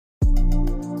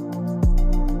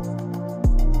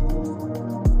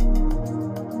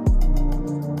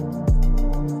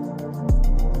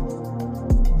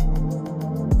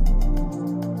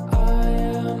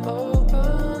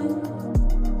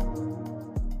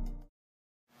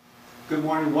Good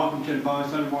morning. Welcome to the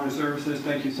Bond Sunday morning services.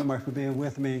 Thank you so much for being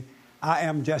with me. I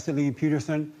am Jesse Lee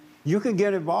Peterson. You can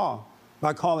get involved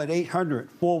by calling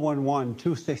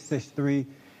 800-411-2663,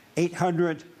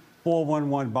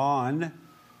 800-411-BOND,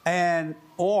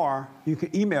 or you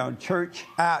can email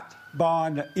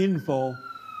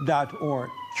church@bondinfo.org,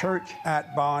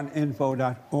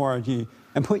 church@bondinfo.org,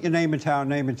 and put your name and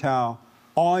town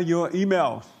on your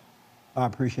emails. I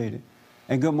appreciate it.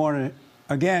 And good morning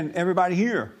again, everybody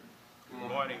here. Good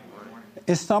morning.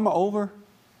 Is summer over?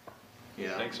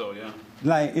 Yeah. I think so, yeah.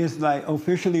 It's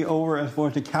officially over as far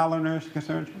as the calendar is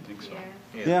concerned? I think so.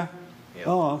 Yeah?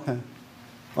 Oh, okay.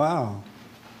 Wow.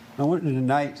 I wonder the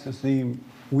nights seem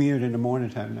weird in the morning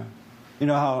time now. You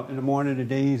know how in the morning the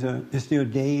days it's still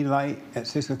daylight at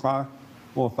 6 o'clock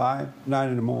or 5? Not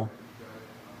anymore.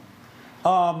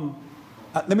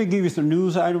 Let me give you some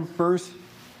news items first.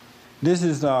 This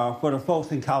is for the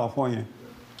folks in California.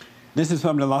 This is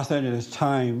from the Los Angeles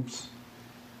Times.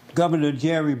 Governor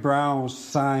Jerry Brown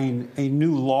signed a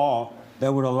new law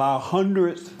that would allow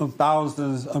hundreds of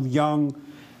thousands of young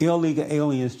illegal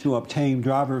aliens to obtain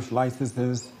driver's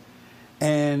licenses,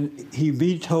 and he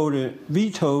vetoed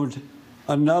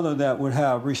another that would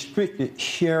have restricted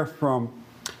sheriff from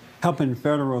helping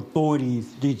federal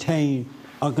authorities detain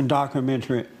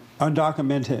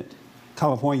undocumented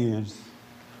Californians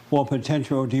for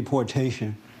potential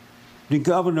deportation. The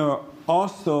governor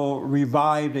also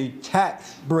revived a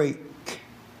tax break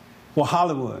for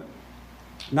Hollywood.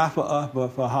 Not for us, but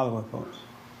for Hollywood folks.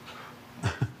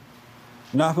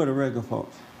 Not for the regular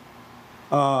folks.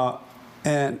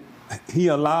 And he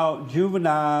allowed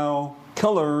juvenile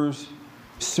killers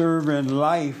serving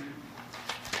life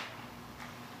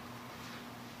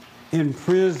in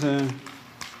prison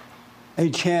a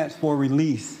chance for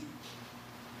release.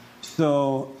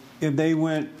 So if they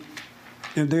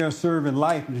are serving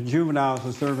life, the juveniles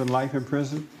are serving life in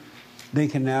prison, they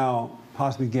can now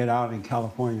possibly get out in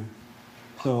California.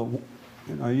 So,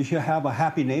 you should have a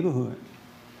happy neighborhood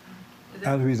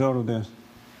as a result of this.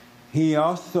 He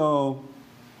outlawed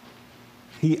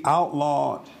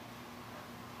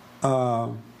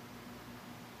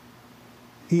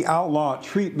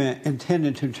treatment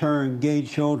intended to turn gay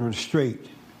children straight.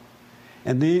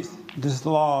 And this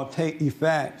law take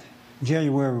effect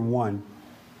January 1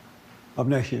 of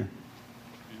next year.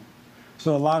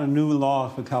 So a lot of new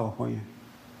laws for California.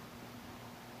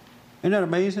 Isn't that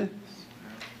amazing?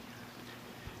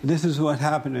 This is what's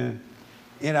happening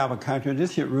in our country.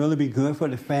 This should really be good for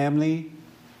the family.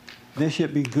 This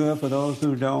should be good for those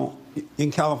who don't. In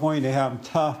California, they have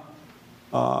tough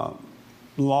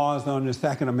laws on the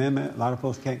Second Amendment. A lot of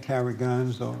folks can't carry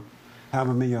guns or have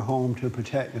them in your home to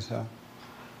protect yourself.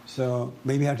 So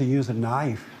maybe you have to use a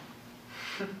knife.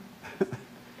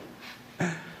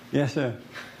 Yes, sir.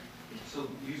 So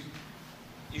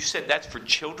you said that's for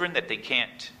children, that they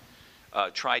can't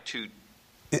try to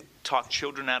talk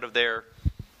children out of their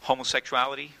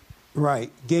homosexuality? Right.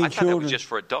 Gay I thought children. that was just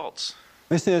for adults.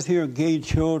 It says here gay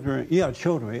children. Yeah,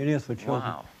 children. It is for children.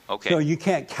 Wow. Okay. So you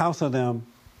can't counsel them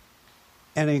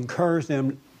and encourage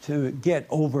them to get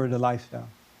over the lifestyle.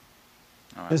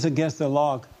 All right. It's against the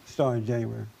law starting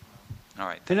January. All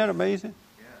right. Isn't that amazing?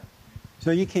 Yeah.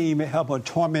 So you can't even help a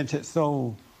tormented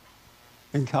soul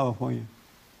in California.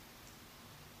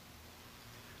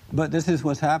 But this is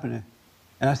what's happening.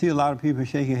 And I see a lot of people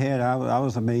shaking their head. I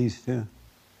was amazed too.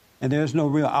 And there's no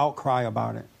real outcry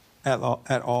about it at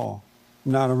all.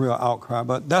 Not a real outcry.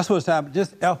 But that's what's happening.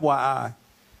 Just FYI.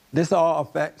 This all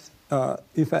affect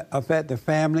the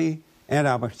family and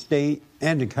our state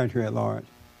and the country at large.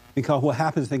 Because what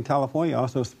happens in California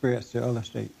also spreads to other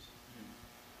states.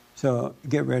 So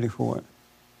get ready for it.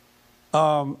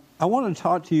 I want to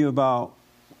talk to you about,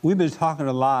 we've been talking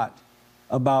a lot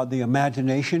about the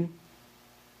imagination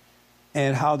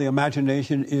and how the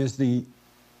imagination is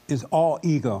all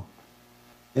ego.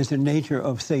 It's the nature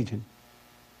of Satan.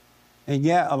 And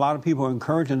yet a lot of people are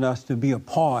encouraging us to be a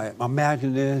part,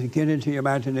 imagine this, get into your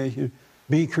imagination,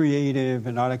 be creative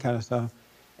and all that kind of stuff.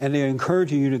 And they're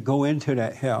encouraging you to go into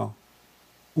that hell.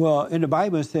 Well, in the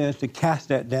Bible it says to cast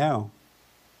that down,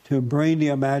 to bring the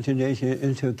imagination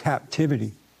into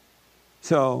captivity.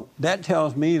 So that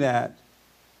tells me that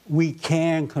we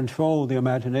can control the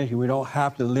imagination. We don't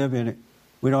have to live in it.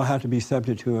 We don't have to be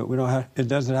subject to it. It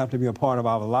doesn't have to be a part of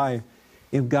our life.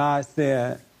 If God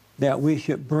said that we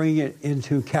should bring it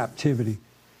into captivity.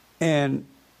 And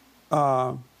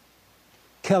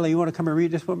Kelly, you want to come and read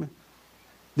this for me?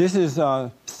 This is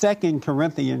 2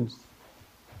 Corinthians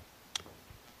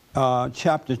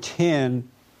chapter 10,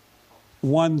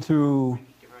 1 through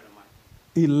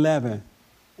 11.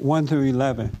 1 through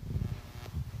 11.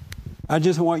 I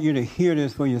just want you to hear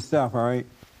this for yourself, all right?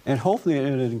 And hopefully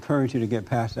it'll encourage you to get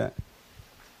past that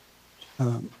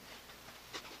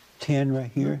 10 right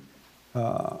here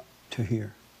to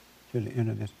here, to the end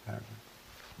of this paragraph.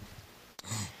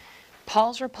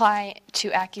 Paul's reply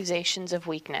to accusations of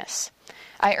weakness.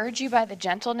 I urge you by the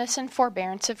gentleness and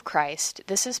forbearance of Christ,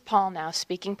 this is Paul now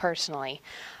speaking personally,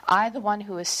 I, the one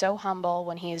who is so humble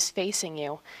when he is facing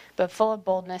you, but full of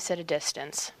boldness at a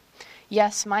distance.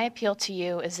 Yes, my appeal to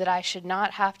you is that I should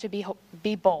not have to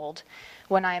be bold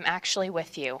when I am actually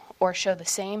with you, or show the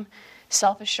same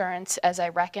self-assurance as I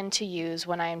reckon to use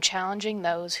when I am challenging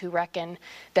those who reckon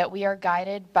that we are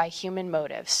guided by human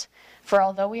motives. For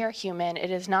although we are human, it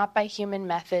is not by human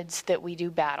methods that we do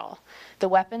battle. The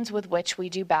weapons with which we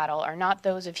do battle are not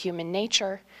those of human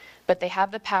nature, but they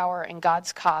have the power in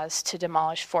God's cause to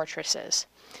demolish fortresses.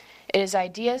 It is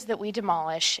ideas that we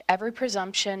demolish, every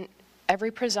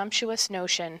presumptuous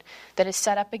notion that is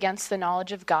set up against the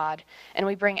knowledge of God, and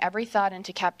we bring every thought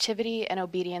into captivity and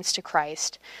obedience to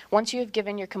Christ. Once you have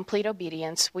given your complete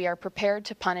obedience, we are prepared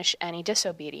to punish any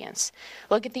disobedience.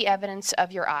 Look at the evidence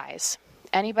of your eyes.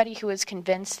 Anybody who is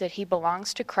convinced that he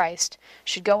belongs to Christ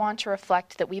should go on to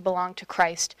reflect that we belong to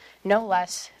Christ no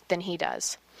less than he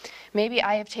does. Maybe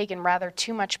I have taken rather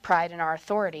too much pride in our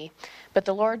authority, but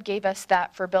the Lord gave us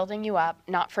that for building you up,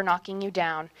 not for knocking you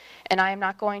down, and I am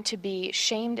not going to be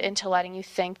shamed into letting you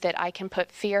think that I can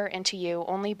put fear into you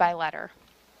only by letter.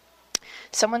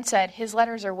 Someone said, his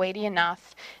letters are weighty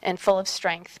enough and full of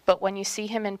strength, but when you see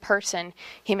him in person,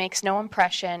 he makes no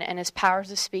impression and his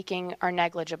powers of speaking are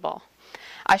negligible.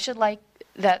 I should like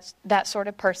that sort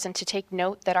of person to take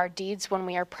note that our deeds when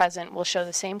we are present will show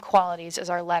the same qualities as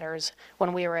our letters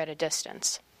when we are at a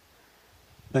distance.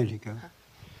 Thank you, Kevin.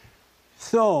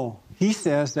 So he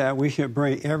says that we should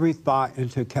bring every thought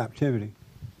into captivity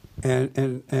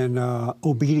and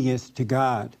obedience to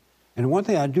God. And one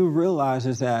thing I do realize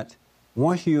is that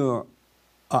once you're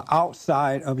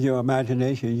outside of your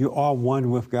imagination, you are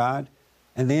one with God,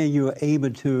 and then you're able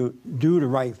to do the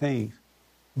right things.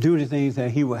 Do the things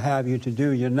that he will have you to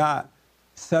do. You're not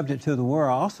subject to the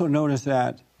world. I also notice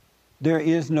that there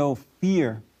is no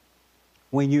fear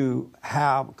when you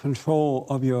have control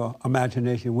of your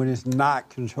imagination, when it's not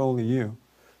controlling you.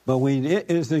 But when it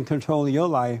is in control of your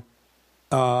life,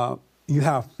 you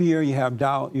have fear, you have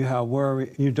doubt, you have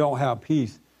worry, you don't have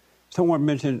peace. Someone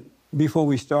mentioned before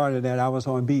we started that I was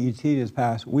on BET this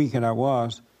past week, and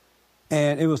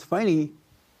it was funny.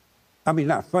 I mean,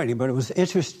 not funny, but it was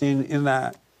interesting in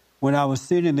that when I was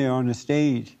sitting there on the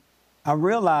stage, I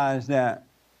realized that,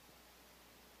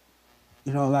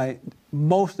 like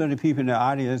most of the people in the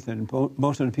audience and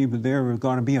most of the people there were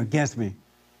going to be against me.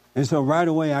 And so right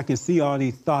away, I could see all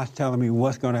these thoughts telling me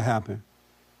what's going to happen.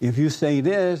 If you say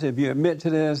this, if you admit to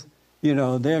this,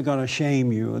 they're going to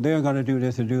shame you. Or they're going to do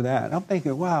this or do that. I'm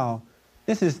thinking, wow,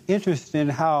 this is interesting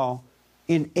how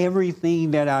in everything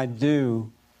that I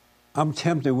do, I'm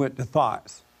tempted with the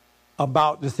thoughts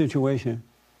about the situation,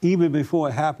 even before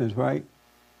it happens, right?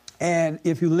 And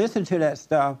if you listen to that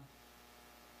stuff,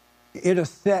 it'll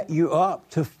set you up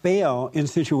to fail in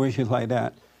situations like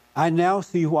that. I now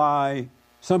see why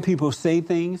some people say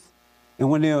things, and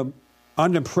when they're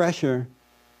under pressure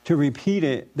to repeat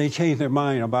it, they change their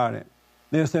mind about it.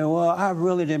 They'll say, well, I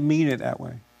really didn't mean it that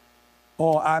way.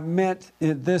 Or I meant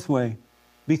it this way.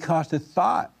 Because the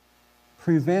thought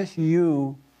prevents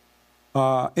you.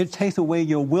 It takes away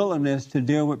your willingness to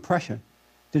deal with pressure,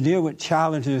 to deal with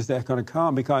challenges that's going to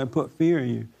come because it put fear in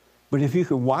you. But if you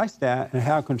can watch that and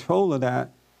have control of that,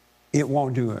 it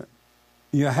won't do it.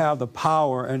 You have the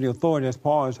power and the authority, as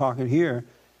Paul is talking here,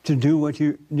 to do what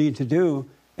you need to do,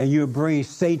 and you bring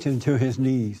Satan to his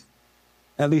knees,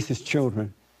 at least his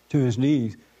children, to his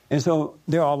knees. And so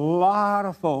there are a lot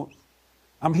of folks,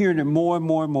 I'm hearing it more and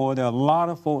more and more, there are a lot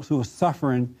of folks who are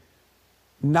suffering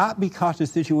not because the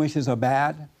situations are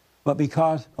bad, but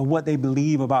because of what they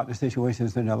believe about the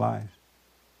situations in their lives.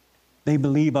 They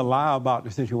believe a lie about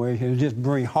the situation and just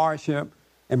bring hardship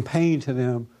and pain to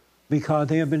them because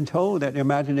they have been told that their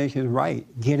imagination is right.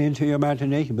 Get into your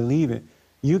imagination, believe it.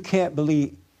 You can't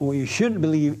believe, or you shouldn't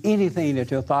believe anything that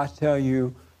your thoughts tell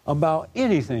you about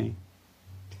anything.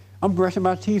 I'm brushing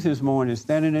my teeth this morning,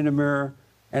 standing in the mirror,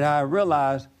 and I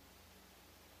realized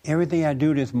everything I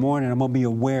do this morning, I'm going to be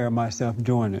aware of myself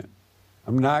doing it.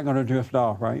 I'm not going to drift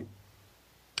off, right?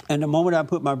 And the moment I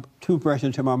put my toothbrush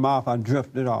into my mouth, I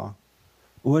drifted off.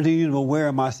 Wasn't even aware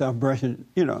of myself brushing,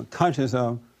 conscious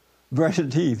of brushing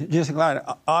teeth. Just like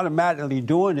automatically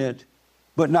doing it,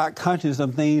 but not conscious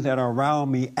of things that are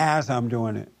around me as I'm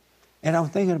doing it. And I'm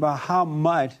thinking about how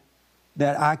much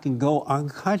that I can go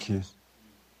unconscious.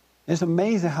 It's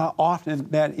amazing how often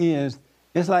that is.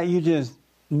 It's like you just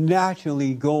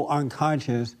naturally go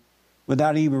unconscious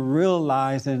without even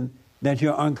realizing that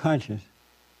you're unconscious.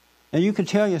 And you can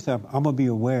tell yourself, I'm going to be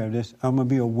aware of this. I'm going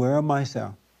to be aware of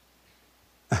myself.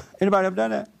 Anybody ever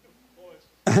done that?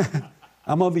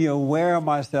 I'm going to be aware of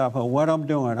myself, of what I'm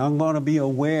doing. I'm going to be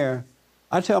aware.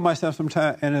 I tell myself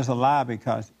sometimes, and it's a lie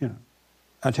because,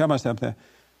 I tell myself that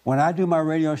when I do my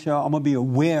radio show, I'm going to be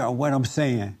aware of what I'm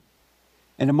saying.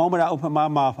 And the moment I open my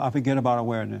mouth, I forget about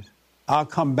awareness. I'll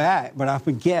come back, but I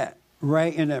forget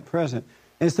right in that present.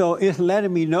 And so it's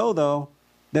letting me know, though,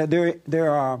 that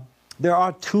there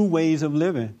are two ways of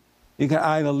living. You can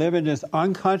either live in this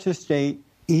unconscious state,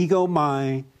 ego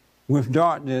mind, with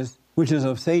darkness, which is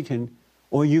of Satan,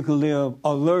 or you can live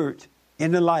alert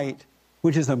in the light,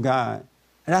 which is of God.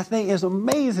 And I think it's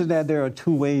amazing that there are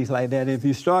two ways like that. If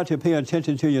you start to pay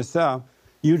attention to yourself,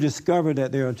 you discover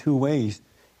that there are two ways.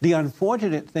 The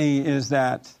unfortunate thing is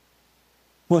that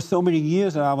for so many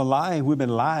years of our life, we've been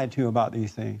lied to about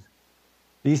these things.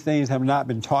 These things have not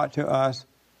been taught to us.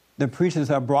 The preachers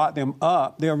have brought them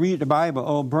up. They'll read the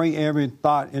Bible, bring every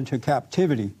thought into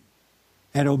captivity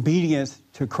and obedience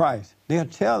to Christ. They'll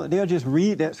just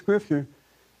read that scripture,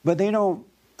 but they don't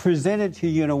present it to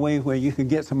you in a way where you can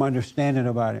get some understanding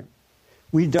about it.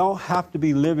 We don't have to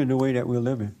be living the way that we're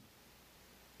living.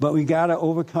 But we got to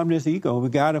overcome this ego. We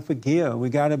got to forgive. We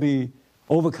got to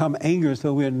overcome anger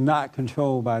so we're not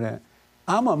controlled by that.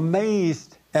 I'm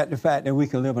amazed at the fact that we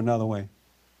can live another way.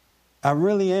 I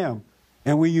really am.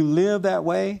 And when you live that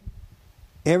way,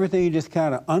 everything just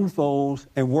kind of unfolds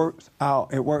and works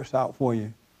out. It works out for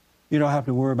you. You don't have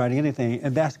to worry about anything.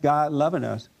 And that's God loving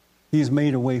us. He's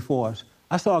made a way for us.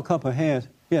 I saw a couple of hands.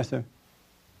 Yes, sir.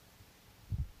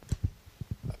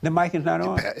 The mic is not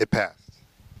on. It passed.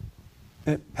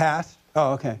 It passed?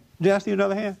 Oh, okay. Did I see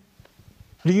another hand?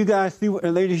 Do you guys see,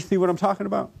 ladies, see what I'm talking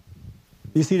about?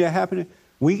 You see that happening?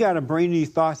 We got to bring these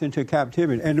thoughts into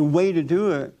captivity. And the way to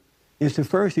do it is to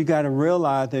first, you got to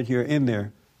realize that you're in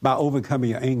there by overcoming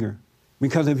your anger.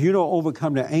 Because if you don't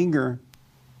overcome the anger,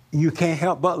 you can't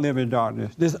help but live in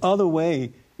darkness. This other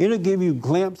way, it'll give you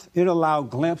glimpse. It'll allow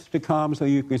glimpse to come so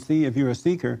you can see if you're a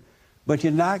seeker. But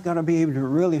you're not going to be able to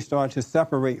really start to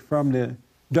separate from the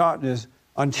darkness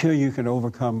until you can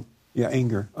overcome your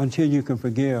anger, until you can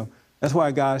forgive. That's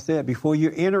why God said, before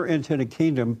you enter into the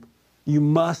kingdom, you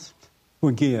must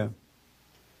forgive.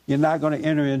 You're not going to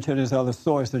enter into this other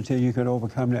source until you can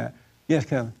overcome that. Yes,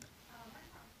 Kevin?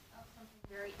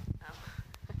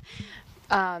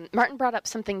 Martin brought up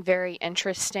something very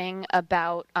interesting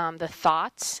about the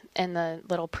thoughts in the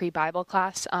little pre-Bible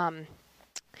class.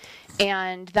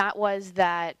 And that was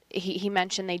that he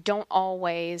mentioned they don't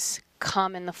always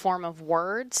come in the form of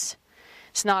words.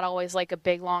 It's not always like a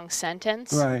big, long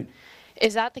sentence. Right.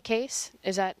 Is that the case?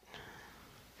 Is that...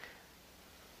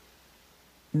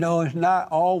 No, it's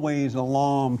not always a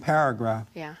long paragraph.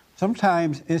 Yeah.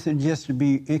 Sometimes it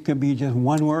could be just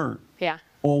one word. Yeah.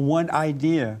 Or one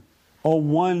idea. Or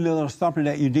one little something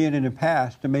that you did in the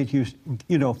past to make you,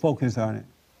 focus on it.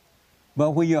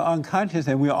 But when you're unconscious,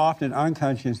 and we're often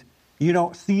unconscious, you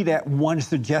don't see that one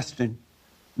suggestion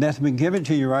that's been given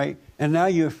to you, right? And now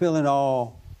you're feeling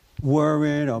all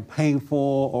worried or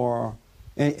painful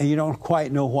and you don't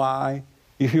quite know why.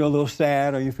 You feel a little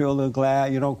sad or you feel a little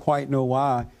glad. You don't quite know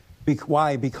why.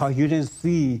 Why? Because you didn't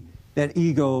see that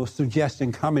ego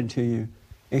suggestion coming to you.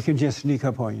 It can just sneak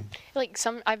up on you.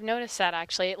 I've noticed that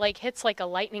actually. It hits like a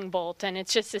lightning bolt, and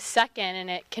it's just a second, and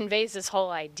it conveys this whole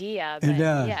idea. But it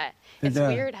does. Yeah, it's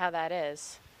weird how that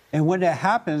is. And when that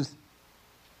happens,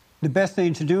 the best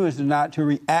thing to do is not to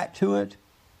react to it,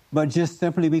 but just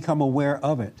simply become aware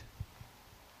of it.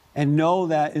 And know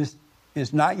that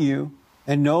it's not you,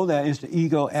 and know that it's the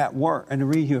ego at work. And the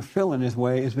reason you're feeling this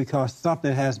way is because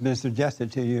something has been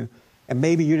suggested to you, and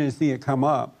maybe you didn't see it come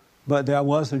up, but there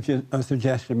was a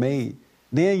suggestion made.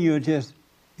 Then you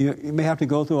may have to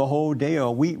go through a whole day or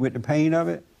a week with the pain of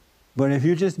it, but if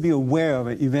you just be aware of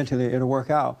it, eventually it'll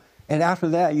work out. And after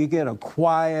that, you get a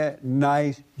quiet,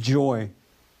 nice joy,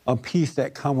 a peace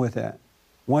that come with that.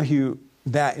 Once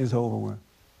that is over with.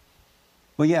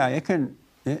 But yeah,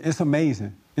 it's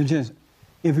amazing.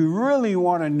 If you really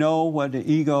want to know what the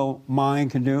ego mind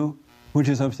can do, which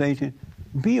is of Satan,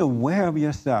 be aware of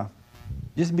yourself.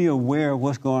 Just be aware of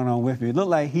what's going on with you. It looks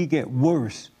like he get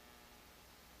worse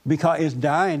because it's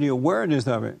dying, the awareness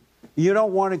of it. You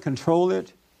don't want to control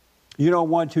it. You don't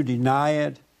want to deny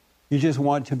it. You just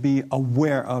want to be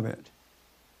aware of it.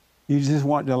 You just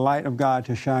want the light of God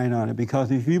to shine on it,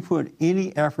 because if you put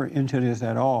any effort into this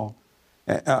at all,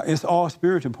 it's all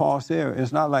spiritual. Paul said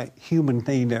it's not like human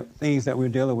things that we're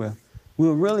dealing with.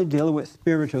 We're really dealing with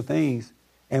spiritual things,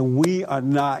 and we are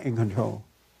not in control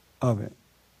of it.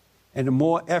 And the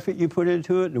more effort you put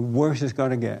into it, the worse it's going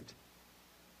to get.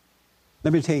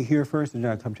 Let me take here first, and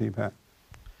then I'll come to you, Pat.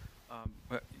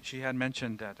 She had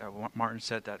mentioned that Martin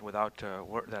said that without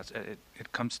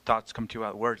thoughts come to you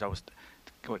without words.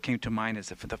 What came to mind is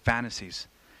the fantasies,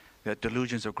 the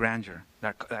delusions of grandeur.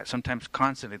 That sometimes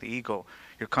constantly the ego,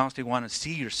 you constantly want to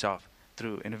see yourself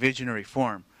in a visionary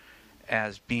form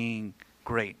as being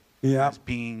great, as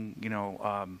being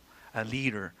a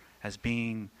leader, as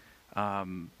being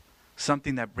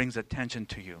something that brings attention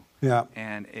to you. Yeah.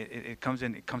 And it comes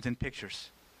in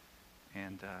pictures,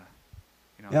 and.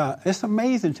 Yeah, it's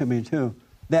amazing to me, too,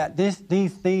 that these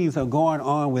things are going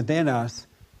on within us,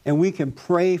 and we can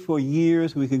pray for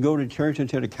years. We can go to church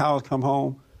until the cows come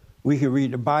home. We can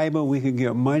read the Bible. We can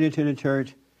give money to the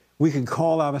church. We can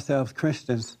call ourselves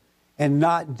Christians and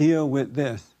not deal with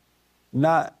this.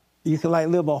 You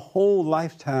can live a whole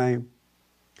lifetime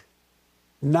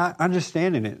not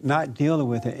understanding it, not dealing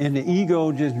with it, and the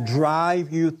ego just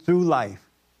drive you through life.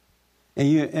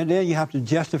 And then you have to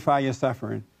justify your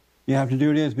suffering. You have to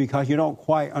do this because you don't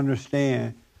quite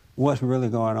understand what's really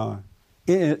going on.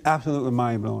 It is absolutely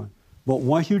mind-blowing. But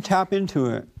once you tap into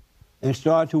it and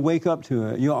start to wake up to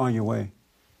it, you're on your way.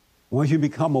 Once you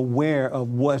become aware of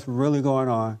what's really going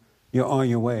on, you're on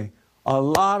your way. A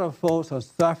lot of folks are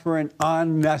suffering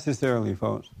unnecessarily,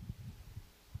 folks.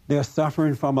 They're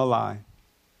suffering from a lie.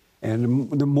 And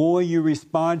the more you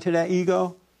respond to that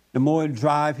ego, the more it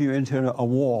drives you into a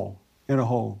wall, in a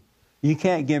hole. You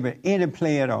can't give it any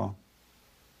play at all.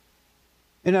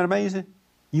 Isn't that amazing?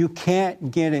 You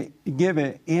can't give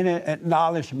it any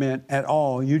acknowledgement at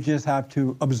all. You just have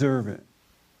to observe it.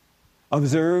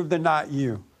 Observe the not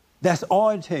you. That's all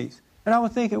it takes. And I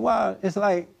was thinking, wow, it's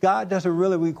like God doesn't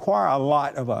really require a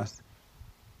lot of us.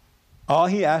 All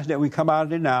he asks that we come out of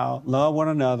the now, love one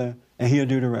another, and he'll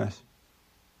do the rest.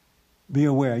 Be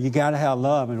aware. You got to have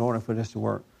love in order for this to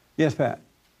work. Yes, Pat?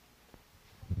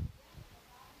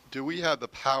 Do we have the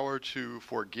power to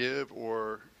forgive,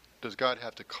 or does God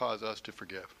have to cause us to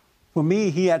forgive? For me,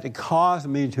 he had to cause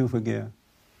me to forgive.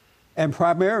 And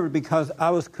primarily because I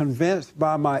was convinced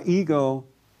by my ego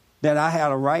that I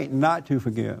had a right not to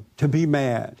forgive, to be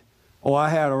mad, or I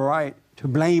had a right to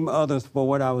blame others for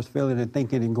what I was feeling and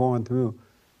thinking and going through.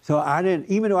 So I didn't,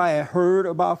 even though I had heard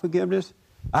about forgiveness,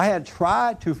 I had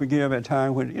tried to forgive at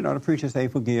times when, the preachers say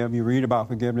forgive, you read about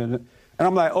forgiveness, and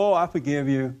I'm like, oh, I forgive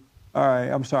you. All right,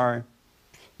 I'm sorry.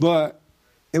 But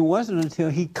it wasn't until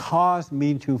he caused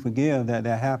me to forgive that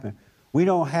happened. We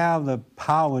don't have the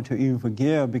power to even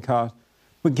forgive because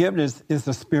forgiveness is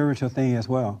a spiritual thing as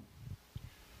well.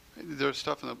 There's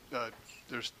stuff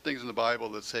there's things in the Bible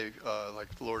that say,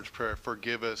 like the Lord's Prayer,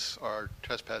 forgive us our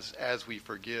trespasses as we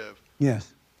forgive.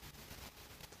 Yes.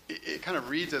 It kind of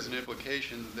reads as an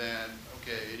implication that,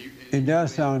 okay... It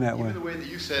does sound that way. Even the way that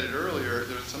you said it earlier,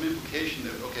 there's some implication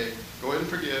that, okay, go ahead and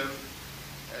forgive,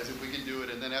 as if we can do it,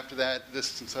 and then after that,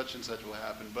 this and such will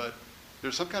happen. But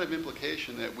there's some kind of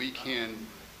implication that we can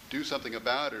do something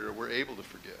about it, or we're able to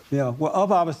forgive. Yeah, well,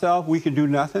 of ourselves, we can do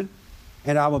nothing,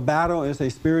 and our battle is a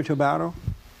spiritual battle.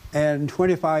 And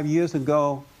 25 years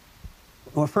ago,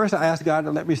 well, first I asked God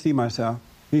to let me see myself.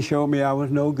 He showed me I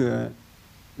was no good.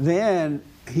 Then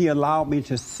he allowed me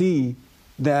to see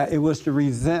that it was the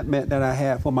resentment that I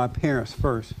had for my parents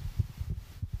first.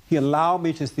 He allowed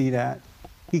me to see that.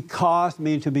 He caused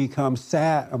me to become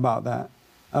sad about that.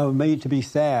 I was made to be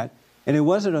sad. And it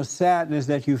wasn't a sadness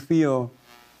that you feel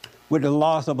with the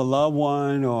loss of a loved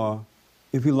one, or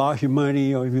if you lost your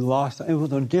money, or if you lost... It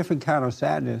was a different kind of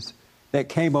sadness that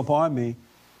came upon me.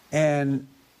 And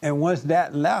once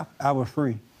that left, I was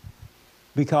free.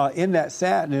 Because in that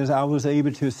sadness, I was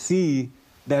able to see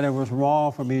that it was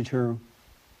wrong for me to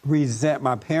resent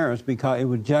my parents because it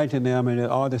was judging them and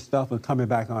all this stuff was coming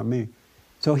back on me.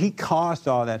 So he caused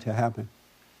all that to happen.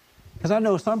 Because I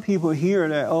know some people hear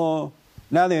that, oh,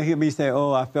 now they'll hear me say,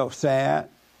 oh, I felt sad.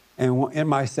 And in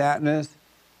my sadness,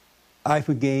 I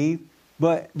forgave.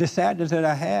 But the sadness that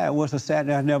I had was a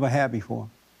sadness I never had before.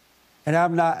 And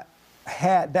I've not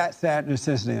had that sadness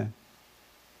since then.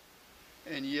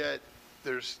 And yet,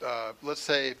 there's, let's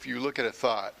say if you look at a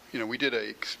thought, we did an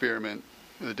experiment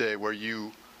the day where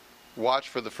you watch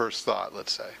for the first thought,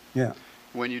 let's say. Yeah.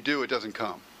 When you do, it doesn't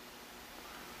come.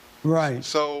 Right.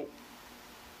 So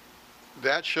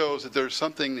that shows that there's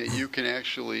something that you can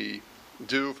actually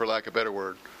do, for lack of a better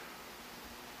word,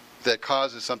 that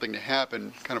causes something to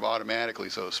happen kind of automatically,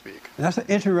 so to speak. That's an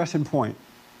interesting point.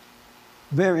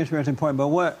 Very interesting point. But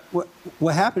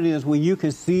what happened is when you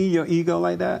can see your ego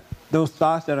like that, those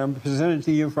thoughts that are presented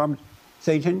to you from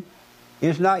Satan,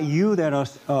 It's not you that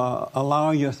are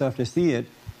allowing yourself to see it.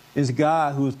 It's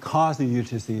God who's causing you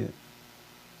to see it.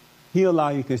 He allow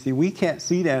you to see. We can't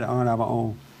see that on our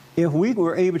own. If we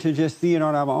were able to just see it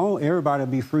on our own, everybody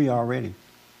would be free already.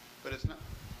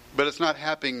 But it's not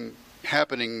happening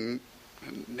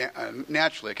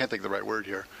naturally. I can't think of the right word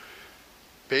here.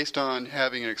 Based on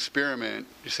having an experiment,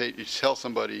 you tell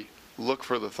somebody, look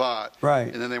for the thought,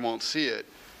 right, and then they won't see it.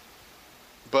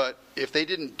 But if they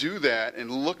didn't do that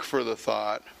and look for the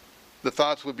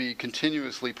thoughts would be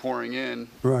continuously pouring in.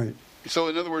 Right. So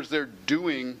in other words, they're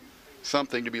doing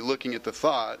something to be looking at the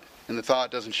thought, and the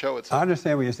thought doesn't show itself. I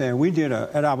understand what you're saying. We did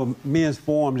at our men's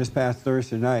forum this past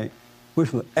Thursday night,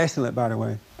 which was excellent, by the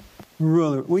way.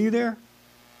 Really, were you there?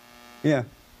 Yeah,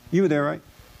 you were there, right?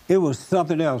 It was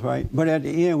something else, right? But at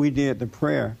the end, we did the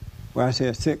prayer where I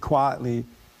said, sit quietly.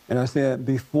 And I said,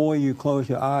 before you close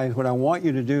your eyes, what I want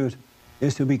you to do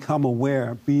is to become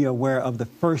aware, be aware of the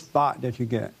first thought that you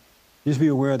get. Just be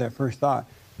aware of that first thought.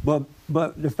 But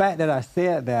the fact that I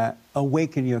said that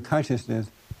awakened your consciousness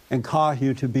and caused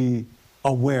you to be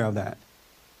aware of that.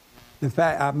 The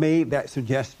fact I made that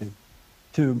suggestion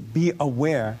to be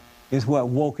aware is what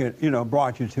woke it,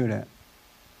 brought you to that.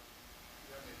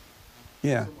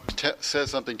 Yeah.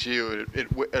 Says something to you, it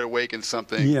awakens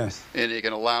something. Yes. And it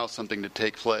can allow something to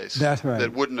take place. That's right.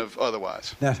 That wouldn't have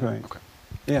otherwise. That's right. Okay.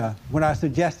 Yeah. When I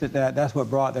suggested that, that's what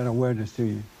brought that awareness to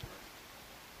you.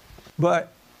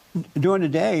 But during the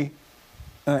day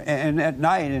and at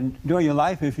night and during your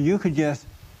life, if you could just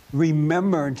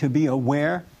remember to be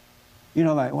aware,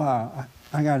 like, wow,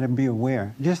 I got to be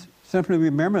aware. Just simply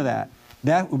remember that.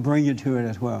 That will bring you to it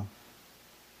as well.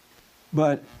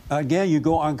 But again, you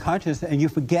go unconscious and you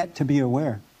forget to be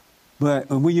aware. But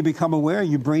when you become aware,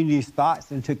 you bring these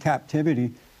thoughts into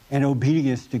captivity and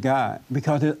obedience to God,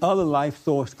 because the other life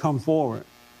source come forward.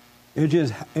 It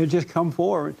just come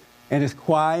forward, and it's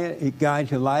quiet. It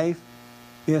guides your life.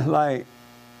 It's like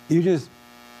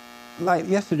like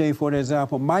yesterday, for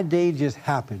example, my day just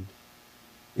happened.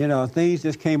 Things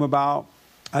just came about.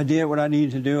 I did what I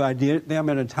needed to do. I did them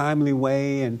in a timely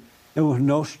way, and there was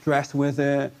no stress with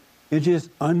it. It just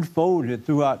unfolded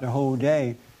throughout the whole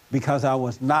day because I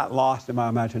was not lost in my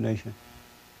imagination.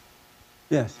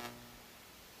 Yes.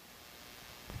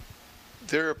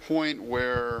 There a point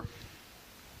where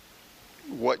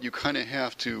what you kind of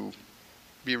have to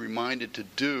be reminded to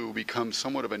do becomes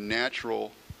somewhat of a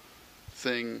natural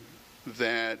thing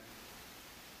that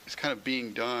is kind of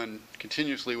being done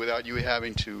continuously without you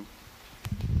having to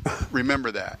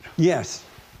remember that? Yes.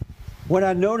 What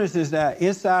I noticed is that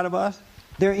inside of us,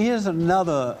 there is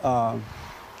another,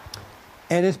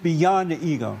 and it's beyond the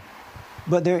ego,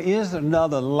 but there is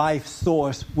another life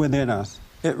source within us.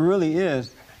 It really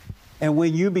is. And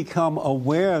when you become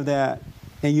aware of that,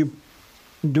 and you,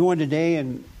 during the day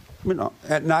and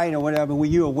at night or whatever,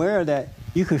 when you're aware of that,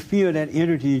 you can feel that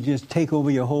energy just take over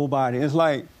your whole body. It's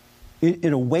like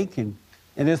it awakened,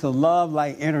 and it's a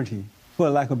love-like energy, for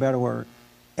lack of a better word.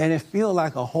 And it feels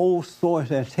like a whole source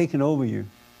that's taken over you,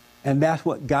 and that's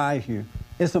what guides you.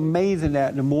 It's amazing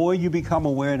that the more you become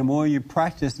aware, the more you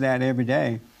practice that every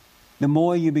day, the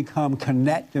more you become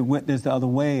connected with this other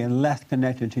way and less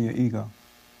connected to your ego.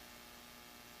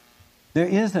 There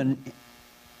is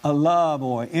a love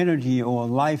or energy or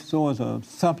life source or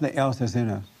something else that's in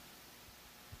us.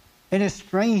 And it's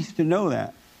strange to know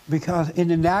that, because in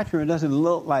the natural it doesn't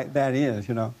look like that is,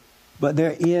 But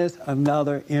there is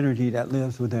another energy that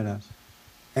lives within us,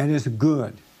 and it's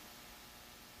good.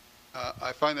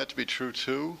 I find that to be true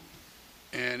too,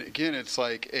 and again, it's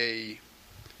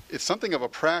something of a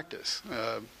practice.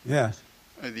 Yes.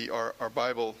 Our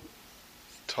Bible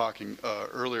talking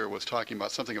earlier was talking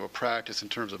about something of a practice in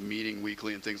terms of meeting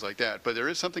weekly and things like that. But there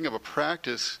is something of a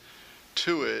practice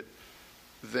to it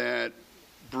that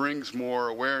brings more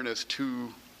awareness to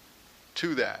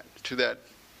that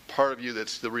part of you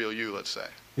that's the real you, let's say.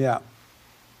 Yeah.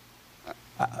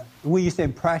 When you say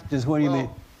practice, what do you mean?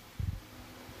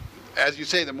 As you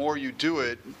say, the more you do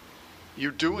it,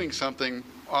 you're doing something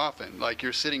often. Like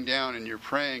you're sitting down and you're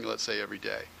praying, let's say, every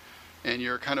day, and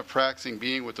you're kind of practicing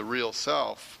being with the real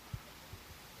self.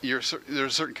 There's a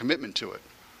certain commitment to it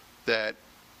that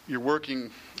you're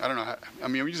working. I don't know.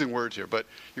 I'm using words here, but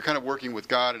you're kind of working with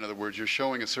God. In other words, you're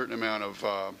showing a certain amount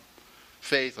of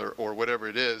faith or whatever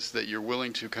it is, that you're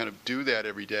willing to kind of do that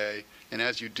every day. And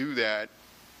as you do that,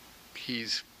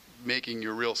 He's making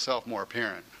your real self more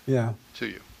apparent to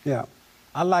you. Yeah.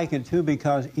 I like it too,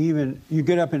 because even you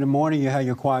get up in the morning, you have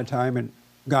your quiet time, and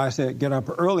God said get up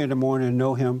early in the morning and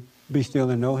know Him, be still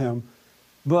and know Him.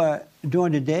 But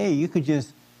during the day, you could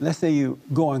just, let's say you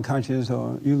go unconscious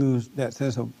or you lose that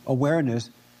sense of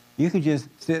awareness, You could just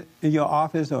sit in your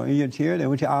office or in your chair there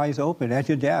with your eyes open at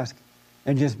your desk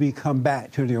and just come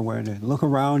back to the awareness. Look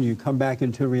around you, come back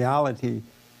into reality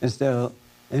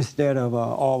instead of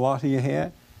all lost in your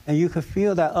head. And you could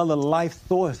feel that other life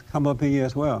source come up in you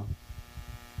as well.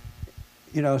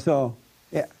 So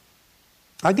yeah,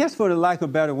 I guess for the lack of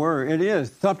a better word, it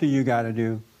is something you got to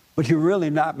do, but you're really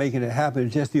not making it happen.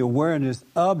 It's just the awareness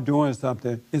of doing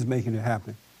something is making it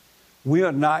happen. We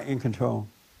are not in control.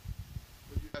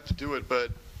 You have to do it, but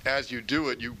as you do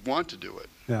it, you want to do it.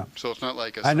 Yeah. So it's not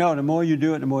like I know, the more you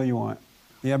do it, the more you want.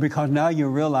 Yeah, because now you're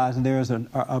realizing there's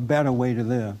a better way to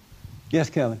live. Yes,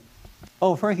 Kelly.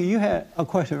 Oh, Frankie, you had a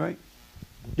question, right?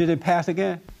 Did it pass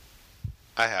again?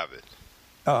 I have it.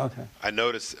 Oh, okay. I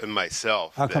noticed in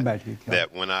myself come back to you, Kelly.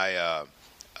 that when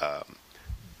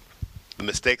the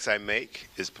mistakes I make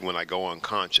is when I go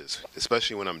unconscious,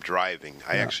 especially when I'm driving.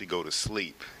 I actually go to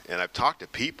sleep. And I've talked to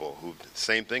people who the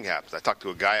same thing happens. I talked to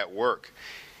a guy at work.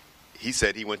 He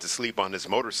said he went to sleep on his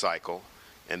motorcycle,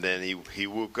 and then he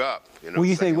woke up. When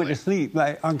you say went to sleep,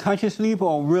 like unconscious sleep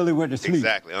or really went to sleep?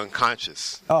 Exactly,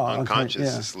 unconscious. Oh,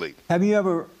 unconscious sleep. Have you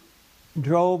ever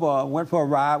drove or went for a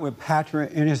ride with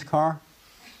Patrick in his car?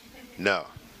 No.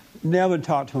 Never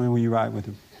talk to him when you ride with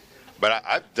him. But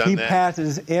I've done that. He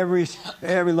passes every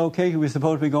location we're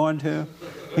supposed to be going to.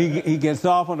 He gets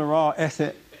off on the wrong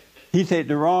exit. He takes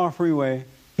the wrong freeway.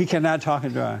 He cannot talk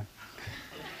and drive.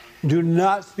 Do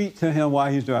not speak to him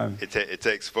while he's driving. It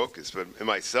takes focus. But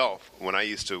myself, when I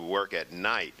used to work at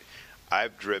night,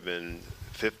 I've driven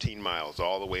 15 miles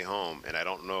all the way home, and I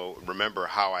don't remember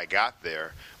how I got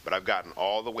there, but I've gotten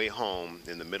all the way home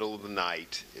in the middle of the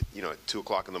night, at 2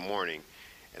 o'clock in the morning,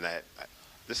 and I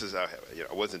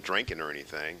wasn't drinking or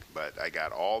anything, but I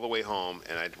got all the way home,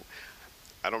 and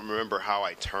I don't remember how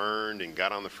I turned and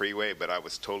got on the freeway, but I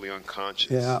was totally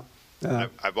unconscious. Yeah.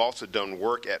 I've also done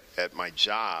work at my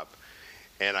job,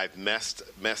 and I've messed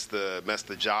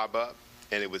the job up,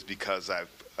 and it was because I've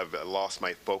lost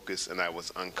my focus and I was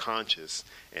unconscious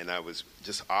and I was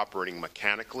just operating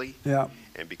mechanically. Yeah.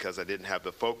 And because I didn't have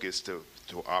the focus to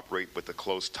operate with the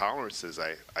close tolerances,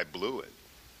 I blew it.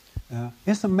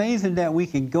 It's amazing that we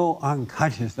can go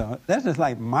unconscious, though. That's just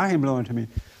like mind-blowing to me.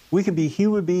 We can be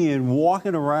human beings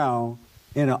walking around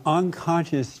in an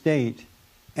unconscious state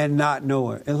and not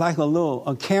know it. It's like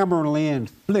a camera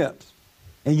lens flips,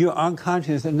 and you're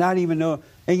unconscious and not even know it.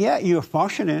 And yet you're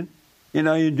functioning,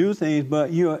 you do things,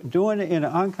 but you're doing it in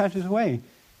an unconscious way.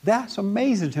 That's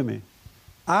amazing to me.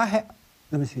 I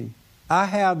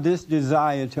have this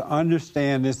desire to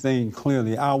understand this thing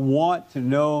clearly. I want to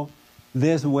know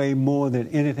this way more than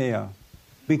anything else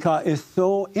because it's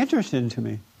so interesting to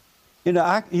me. You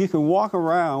can walk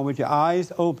around with your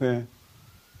eyes open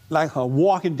like a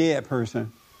walking dead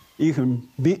person. You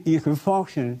can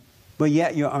function, but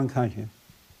yet you're unconscious.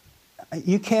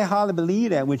 You can't hardly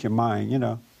believe that with your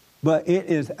mind, but it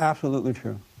is absolutely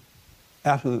true.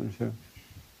 Absolutely true.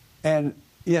 And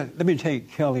yeah, let me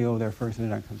take Kelly over there first,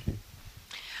 and then I come to you.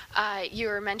 You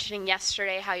were mentioning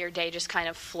yesterday how your day just kind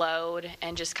of flowed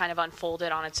and just kind of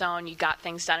unfolded on its own. You got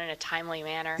things done in a timely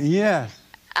manner. Yes.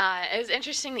 It was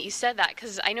interesting that you said that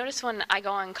because I notice when I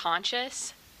go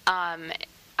unconscious,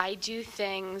 I do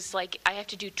things like I have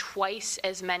to do twice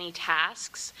as many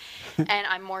tasks and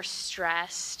I'm more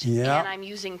stressed and I'm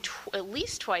using at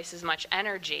least twice as much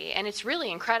energy. And it's really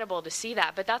incredible to see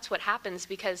that. But that's what happens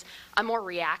because I'm more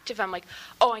reactive. I'm like,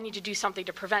 I need to do something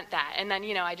to prevent that. And then,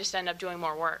 I just end up doing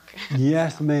more work.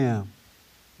 Yes, ma'am.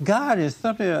 God is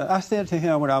something. I said to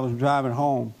him when I was driving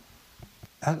home,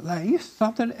 I was like, you're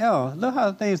something else. Look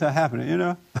how things are happening,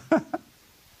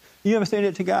 You ever say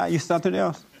that to God? You're something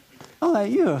else? I'm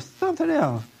like, you're something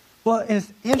else. Well,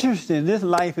 it's interesting. This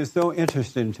life is so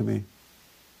interesting to me.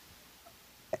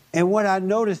 And what I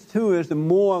notice, too, is the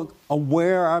more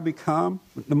aware I become,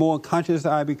 the more conscious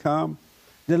I become,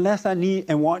 the less I need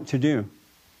and want to do.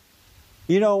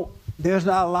 There's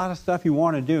not a lot of stuff you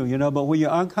want to do, but when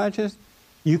you're unconscious,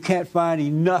 you can't find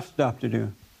enough stuff to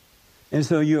do. And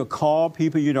so you'll call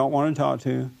people you don't want to talk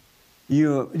to.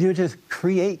 You just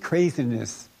create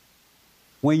craziness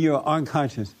when you're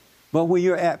unconscious. But when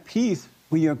you're at peace,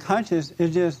 when you're conscious,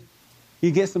 it's just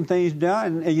you get some things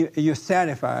done and you're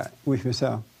satisfied with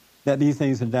yourself that these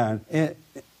things are done. I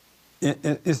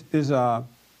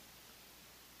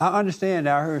understand.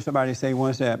 I heard somebody say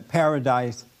once that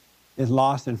paradise is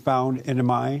lost and found in the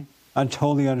mind. I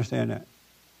totally understand that.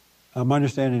 I'm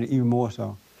understanding it even more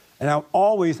so. And I'm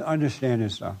always understanding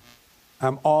stuff.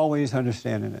 I'm always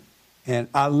understanding it. And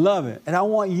I love it. And I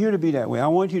want you to be that way. I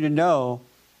want you to know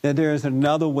that there is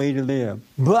another way to live.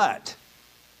 But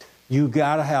you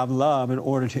got to have love in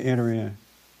order to enter in.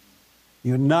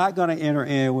 You're not going to enter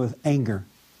in with anger,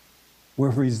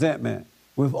 with resentment,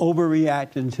 with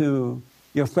overreacting to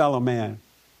your fellow man,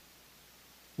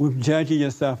 with judging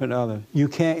yourself and others. You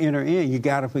can't enter in. You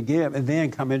got to forgive and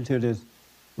then come into this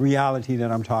reality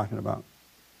that I'm talking about.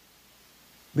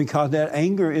 Because that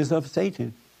anger is of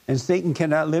Satan, and Satan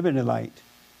cannot live in the light.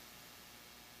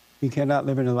 He cannot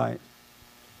live in the light.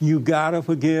 You got to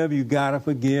forgive. You got to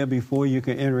forgive before you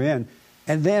can enter in.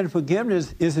 And then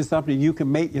forgiveness isn't something you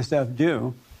can make yourself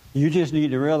do. You just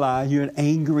need to realize you're an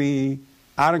angry,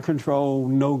 out of control,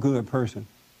 no good person.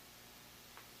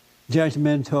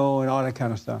 Judgmental and all that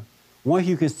kind of stuff. Once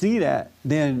you can see that,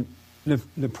 then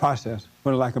the process,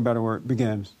 for lack of a better word,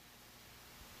 begins.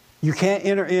 You can't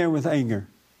enter in with anger.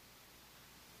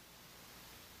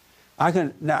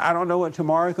 Now, I don't know what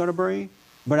tomorrow's going to bring,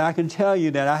 but I can tell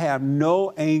you that I have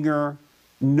no anger,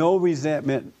 no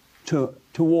resentment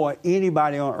toward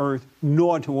anybody on earth,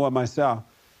 nor toward myself.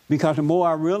 Because the more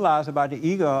I realize about the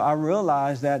ego, I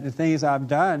realize that the things I've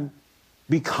done,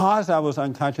 because I was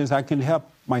unconscious, I couldn't help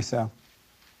myself.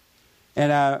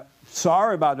 And I'm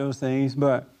sorry about those things,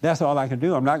 but that's all I can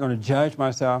do. I'm not going to judge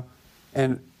myself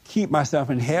and keep myself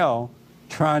in hell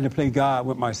trying to play God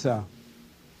with myself.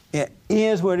 It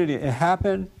is what it is. It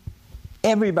happened.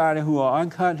 Everybody who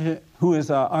is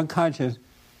unconscious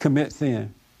commits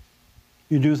sin.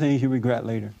 You do things you regret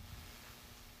later,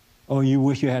 or you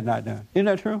wish you had not done. Isn't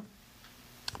that true?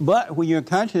 But when you're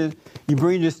conscious, you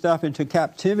bring this stuff into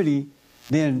captivity,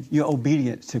 then you're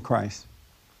obedient to Christ.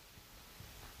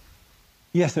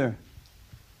 Yes, sir.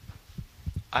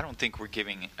 I don't think we're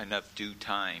giving enough due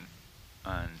time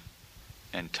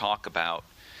and talk about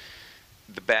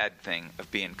the bad thing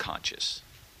of being conscious.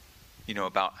 You know,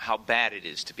 about how bad it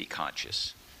is to be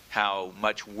conscious, how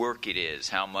much work it is,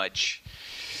 how much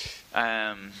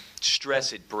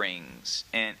stress it brings.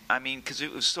 And I mean, because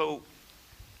it was so,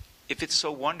 if it's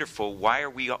so wonderful, why are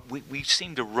we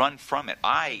seem to run from it?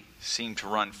 I seem to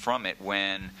run from it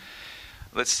when,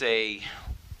 let's say,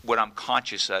 what I'm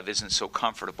conscious of isn't so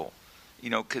comfortable. You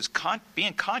know, because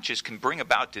being conscious can bring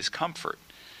about discomfort.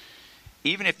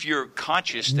 Even if you're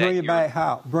conscious that Bring it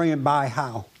by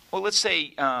how? Well, let's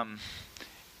say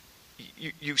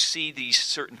you see these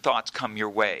certain thoughts come your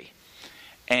way,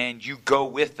 and you go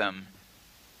with them,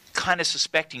 kind of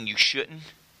suspecting you shouldn't,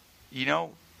 you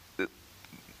know,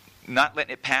 not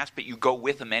letting it pass, but you go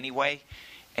with them anyway,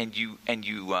 and you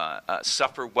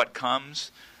suffer what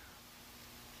comes.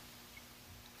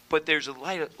 But there's a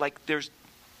light,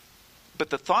 but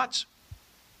the thoughts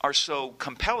are so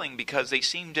compelling because they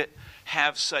seem to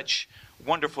have such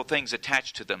wonderful things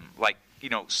attached to them, like, you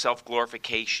know,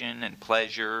 self-glorification and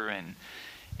pleasure and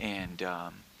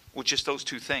well, just those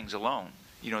two things alone.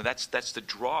 You know, that's the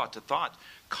draw to thought.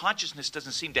 Consciousness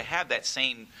doesn't seem to have that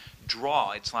same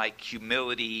draw. It's like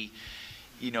humility.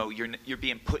 You know, you're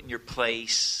being put in your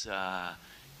place.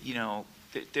 You know,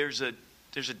 there's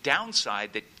a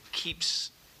downside that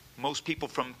keeps most people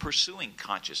from pursuing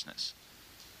consciousness,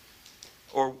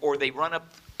 or they run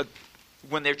up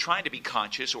when they're trying to be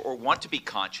conscious or want to be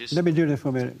conscious. Let me do this for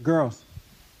a minute. Girls,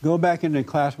 go back in the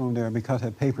classroom there because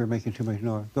that paper is making too much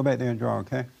noise. Go back there and draw,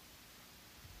 okay?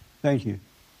 Thank you.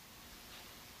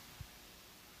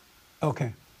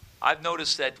 Okay. I've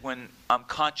noticed that when I'm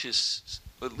conscious,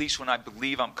 at least when I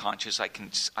believe I'm conscious, I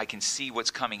can see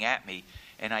what's coming at me,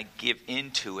 and I give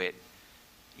into it.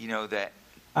 You know that.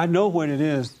 I know what it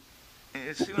is.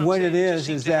 What it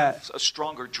is that a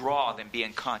stronger draw than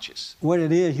being conscious. What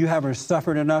it is, you haven't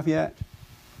suffered enough yet,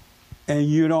 and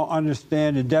you don't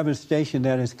understand the devastation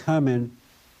that is coming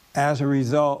as a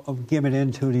result of giving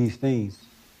into these things.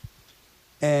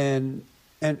 And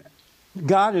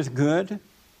God is good,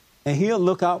 and He'll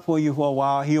look out for you for a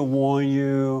while. He'll warn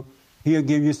you. He'll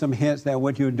give you some hints that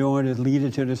what you're doing is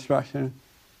leading to destruction.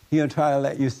 He'll try to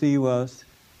let you see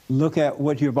look at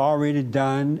what you've already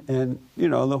done, and, you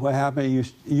know, look what happened.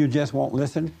 You just won't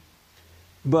listen.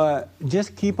 But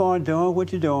just keep on doing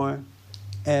what you're doing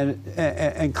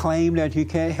and claim that you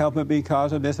can't help it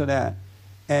because of this or that.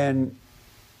 And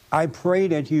I pray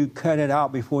that you cut it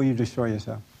out before you destroy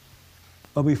yourself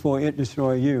or before it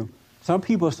destroys you. Some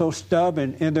people are so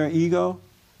stubborn in their ego,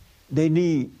 they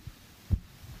need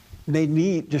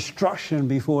destruction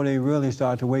before they really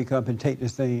start to wake up and take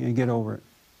this thing and get over it.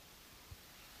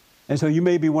 And so you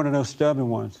may be one of those stubborn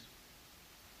ones.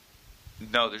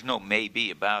 No, there's no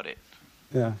maybe about it.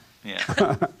 Yeah.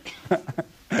 Yeah.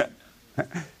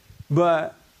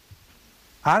 But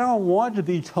I don't want to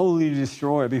be totally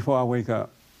destroyed before I wake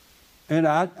up. And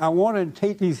I want to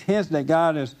take these hints that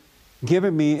God has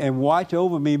given me and watch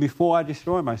over me before I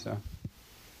destroy myself.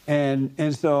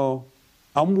 And so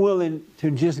I'm willing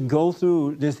to just go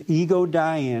through this ego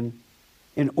dying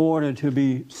in order to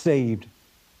be saved.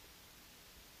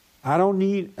 I don't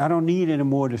need any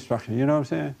more destruction. You know what I'm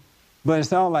saying? But it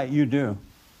sounds like you do.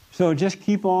 So just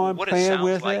keep on playing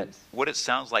with it. What it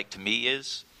sounds like to me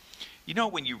is, you know,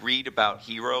 when you read about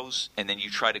heroes and then you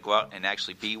try to go out and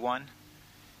actually be one,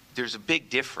 there's a big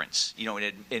difference, you know,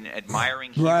 in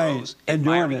admiring heroes,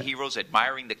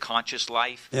 admiring the conscious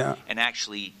life, and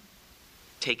actually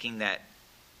taking that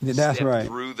step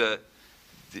through the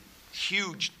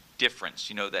huge difference,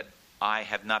 you know, that I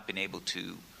have not been able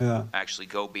to actually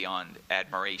go beyond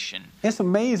admiration. It's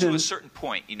amazing. To a certain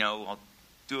point, you know, I'll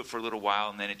do it for a little while,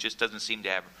 and then it just doesn't seem to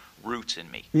have roots in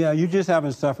me. Yeah, you just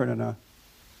haven't suffered enough.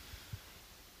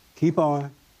 Keep on.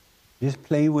 Just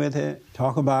play with it,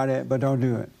 talk about it, but don't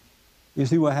do it. You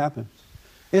see what happens.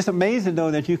 It's amazing,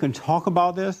 though, that you can talk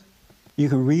about this, you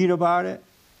can read about it,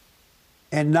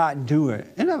 and not do it.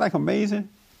 Isn't that like amazing?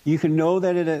 You can know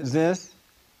that it exists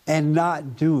and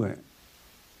not do it.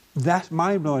 That's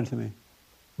mind-blowing to me.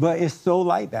 But it's so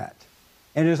like that.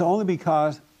 And it's only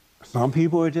because some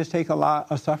people just take a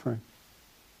lot of suffering.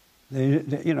 They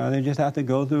just have to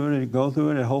go through it,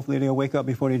 and hopefully they'll wake up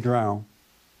before they drown.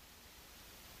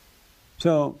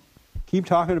 So keep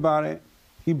talking about it,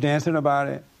 keep dancing about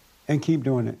it, and keep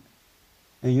doing it.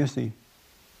 And you'll see.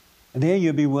 And then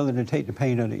you'll be willing to take the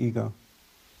pain of the ego.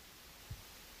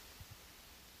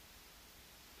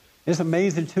 It's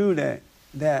amazing, too,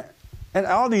 that and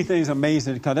all these things are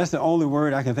amazing, because that's the only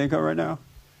word I can think of right now,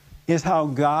 is how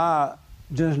God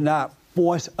does not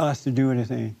force us to do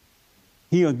anything.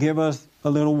 He'll give us a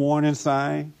little warning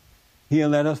sign. He'll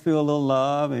let us feel a little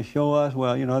love and show us,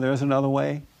 well, you know, there's another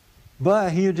way.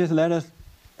 But he'll just let us,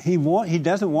 he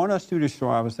doesn't want us to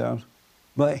destroy ourselves,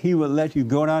 but he will let you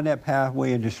go down that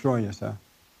pathway and destroy yourself.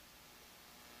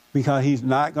 Because he's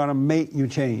not going to make you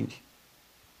change.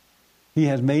 He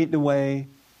has made the way.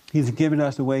 He's given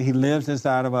us the way. He lives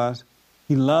inside of us.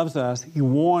 He loves us. He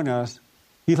warns us.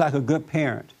 He's like a good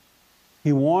parent.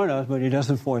 He warns us, but he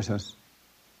doesn't force us.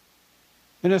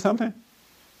 Isn't there something?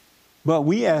 But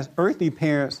we as earthly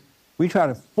parents, we try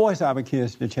to force our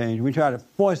kids to change. We try to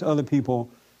force other people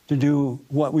to do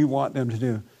what we want them to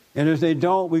do. And if they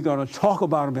don't, we're going to talk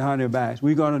about them behind their backs.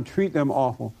 We're going to treat them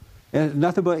awful. It's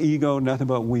nothing but ego, nothing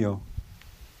but will.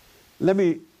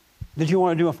 Did you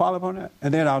want to do a follow-up on that?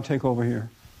 And then I'll take over here.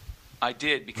 I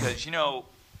did, because, you know,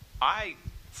 I,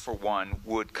 for one,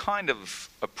 would kind of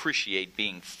appreciate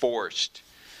being forced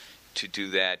to do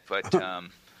that. But,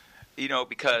 you know,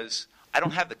 because I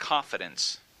don't have the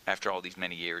confidence after all these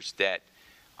many years that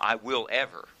I will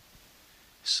ever.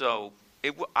 So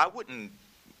I wouldn't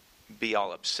be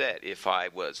all upset if I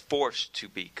was forced to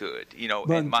be good, you know,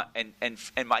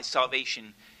 and my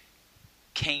salvation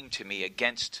came to me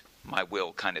against my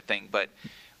will, kind of thing. But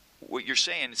what you're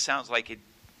saying, it sounds like it,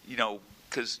 you know,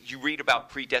 because you read about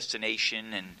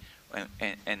predestination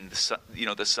and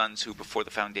the sons who before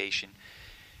the foundation,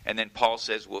 and then Paul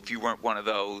says, well, if you weren't one of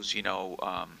those, you know,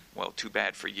 well, too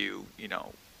bad for you. You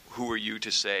know, who are you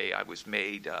to say I was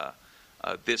made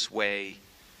this way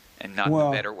and not the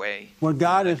better way? Well,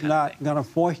 God is not going to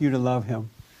force you to love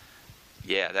him.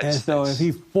 Yeah, and so if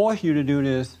he forced you to do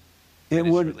this, it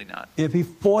would really not. If he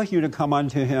forced you to come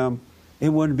unto him, it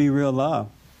wouldn't be real love.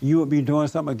 You would be doing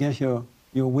something against your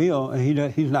will,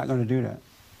 and he's not going to do that.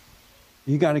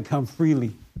 You got to come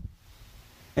freely.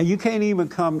 And you can't even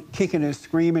come kicking and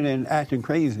screaming and acting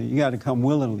crazy. You got to come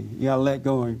willingly. You got to let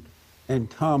go and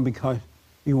come because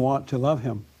you want to love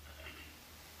him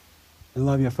and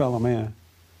love your fellow man.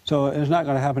 So it's not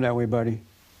going to happen that way, buddy.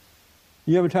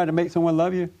 You ever tried to make someone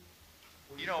love you?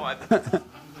 You know,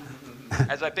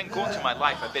 as I've been going through my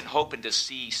life, I've been hoping to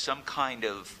see some kind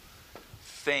of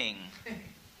thing,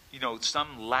 you know,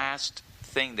 some last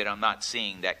thing that I'm not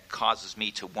seeing that causes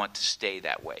me to want to stay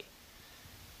that way.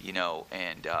 You know,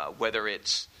 and whether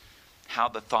it's how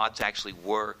the thoughts actually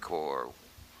work or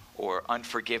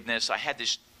unforgiveness. I had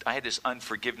this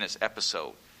unforgiveness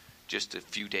episode just a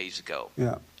few days ago.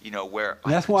 Yeah. You know, where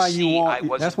that's why you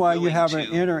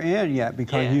haven't entered in yet,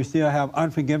 because you still have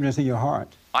unforgiveness in your heart.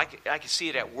 I could see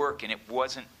it at work, and it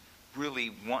wasn't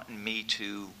really wanting me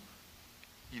to,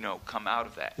 you know, come out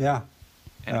of that. Yeah.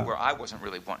 And where I wasn't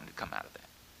really wanting to come out of that.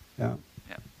 Yeah.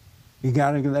 Yeah. You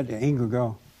got to let the anger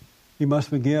go. You must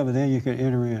forgive, and then you can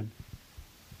enter in.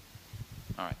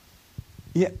 All right.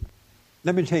 Yeah.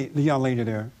 Let me take the young lady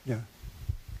there. Yeah.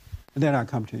 And then I'll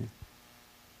come to you.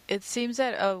 It seems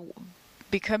that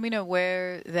becoming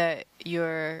aware that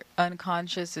your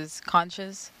unconscious is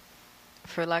conscious,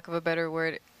 for lack of a better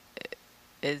word,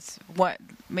 is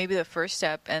maybe the first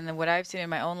step. And then what I've seen in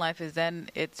my own life is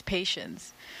then it's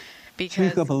patience.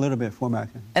 Speak up a little bit for me.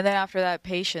 And then after that,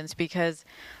 patience, because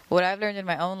what I've learned in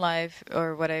my own life,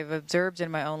 or what I've observed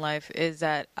in my own life, is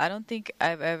that I don't think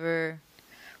I've ever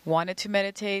wanted to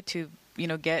meditate, to,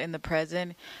 get in the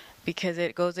present, because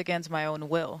it goes against my own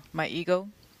will, my ego.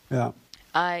 Yeah.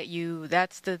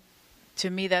 To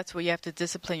me, that's what you have to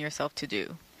discipline yourself to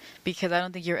do. Because I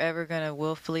don't think you're ever going to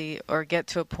willfully or get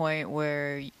to a point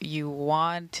where you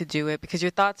want to do it, because your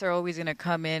thoughts are always going to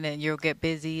come in and you'll get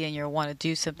busy and you'll want to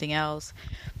do something else.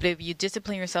 But if you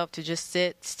discipline yourself to just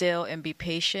sit still and be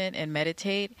patient and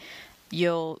meditate,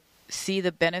 you'll see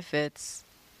the benefits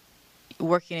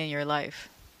working in your life.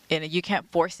 And you can't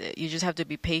force it. You just have to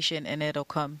be patient and it'll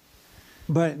come.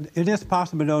 But it is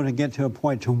possible, though, to get to a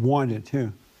point to want it,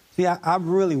 too. See, I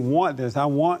really want this. I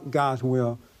want God's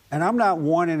will. And I'm not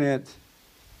wanting it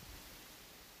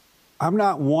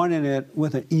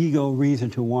with an ego reason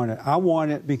to want it. I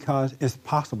want it because it's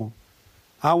possible.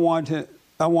 I want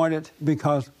it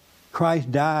because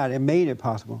Christ died and made it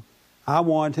possible. I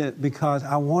want it because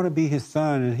I want to be his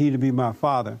son and he to be my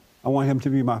father. I want him to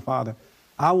be my father.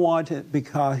 I want it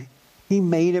because he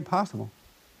made it possible.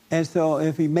 And so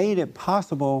if he made it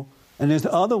possible, and this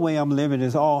other way I'm living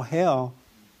is all hell,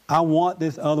 I want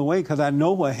this other way because I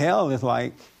know what hell is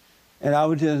like. And I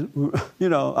would just,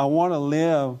 I want to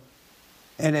live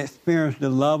and experience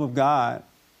the love of God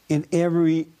in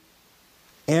every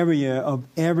area of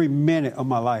every minute of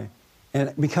my life.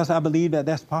 And because I believe that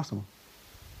that's possible.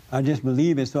 I just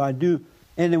believe it, so I do.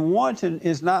 And then wanting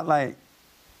is not like,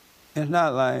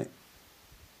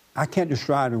 I can't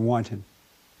describe it wanting.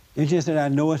 It's just that I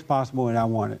know it's possible and I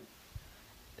want it.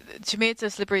 To me, it's a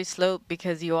slippery slope,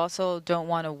 because you also don't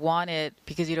want it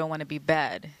because you don't want to be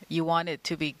bad. You want it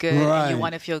to be good, right. And you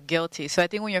want to feel guilty. So I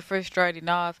think when you're first starting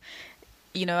off,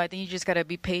 I think you just got to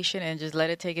be patient and just let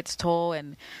it take its toll.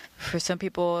 And for some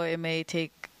people, it may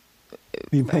take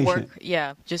be patient. work.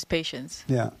 Yeah, just patience.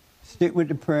 Yeah. Stick with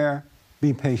the prayer,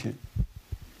 be patient.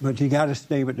 But you got to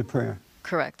stay with the prayer.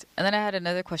 Correct. And then I had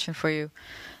another question for you.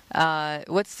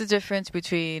 What's the difference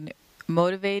between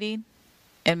motivating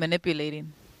and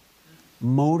manipulating?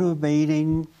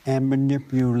 Motivating and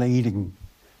manipulating.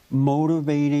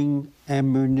 Motivating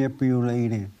and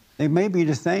manipulating. They may be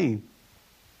the same.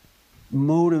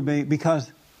 Motivate,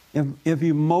 because if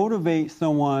you motivate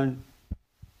someone,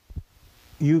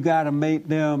 you got to make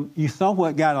them, you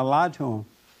somewhat got to lie to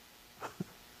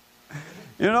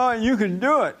them. You can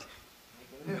do it.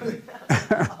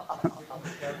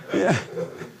 Yeah.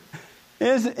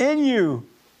 It's in you.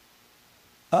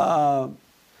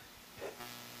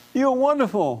 You're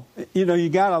wonderful. You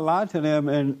got to lie to them,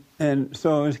 and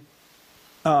so it's.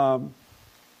 Now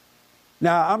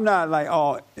I'm not like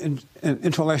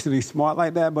intellectually smart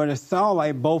like that, but it sounds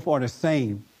like both are the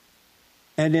same.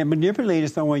 And then manipulating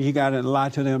someone, you got to lie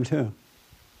to them too.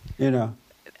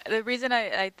 The reason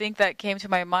I think that came to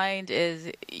my mind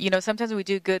is, sometimes we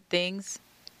do good things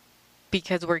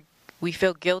because we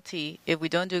feel guilty. If we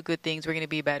don't do good things, we're going to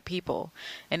be bad people.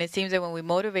 And it seems that when we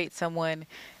motivate someone,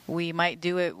 we might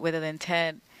do it with an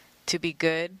intent to be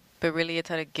good, but really it's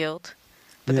out of guilt.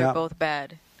 But they're both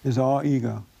bad. It's all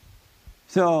ego.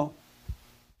 So,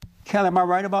 Kelly, am I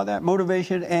right about that?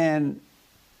 Motivation and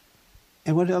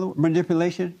what's the other one?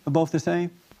 Manipulation are both the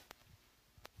same?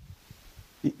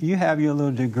 You have your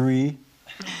little degree.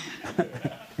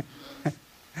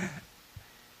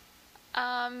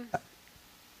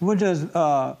 What does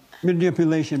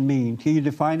manipulation mean? Can you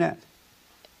define that?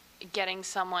 Getting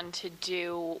someone to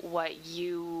do what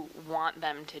you want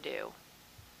them to do.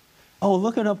 Oh,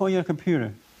 look it up on your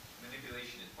computer.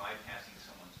 Manipulation is bypassing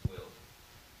someone's will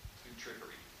through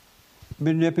trickery.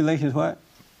 Manipulation is what?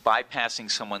 Bypassing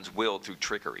someone's will through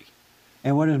trickery.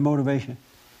 And what is motivation?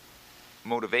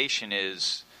 Motivation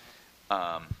is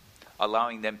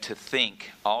allowing them to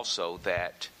think also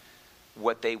that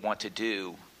what they want to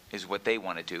do is what they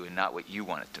want to do and not what you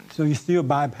want them to do. So you're still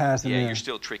bypassing them. Yeah, you're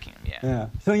still tricking them, Yeah.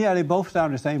 So they both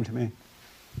sound the same to me.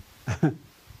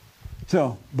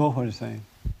 So both are the same.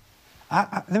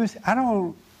 Let me see.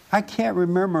 I can't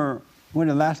remember when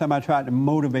the last time I tried to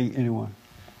motivate anyone.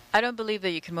 I don't believe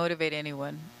that you can motivate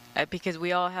anyone, because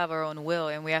we all have our own will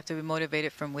and we have to be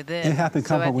motivated from within. It has to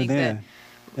come from within.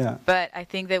 Yeah. But I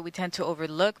think that we tend to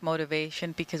overlook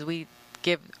motivation because we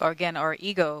give, again, our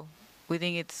ego. We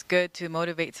think it's good to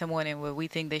motivate someone in what we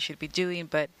think they should be doing,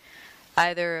 but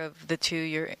either of the two,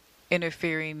 you're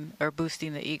interfering or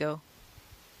boosting the ego.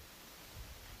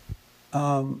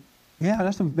 Yeah,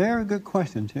 that's a very good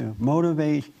question, too.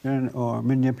 Motivation or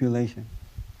manipulation.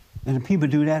 And people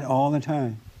do that all the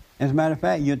time. As a matter of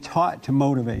fact, you're taught to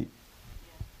motivate.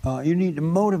 You need to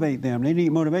motivate them. They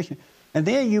need motivation. And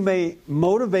then you may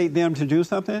motivate them to do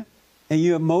something, and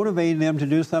you're motivating them to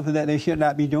do something that they should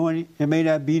not be doing. It may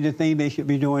not be the thing they should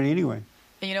be doing anyway.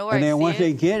 And you know where And then once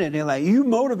they it? get it, they're like, you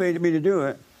motivated me to do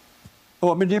it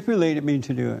or manipulated me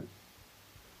to do it.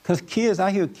 Because kids,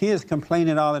 I hear kids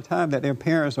complaining all the time that their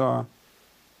parents are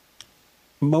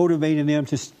motivating them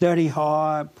to study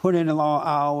hard, put in the long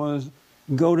hours,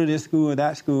 go to this school or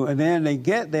that school, and then they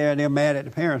get there and they're mad at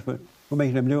the parents for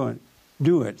making them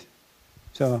do it.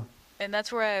 So. And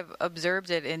that's where I've observed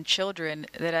it in children,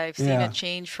 that I've seen a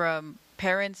change from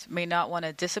parents may not want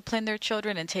to discipline their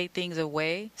children and take things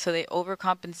away, so they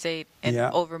overcompensate and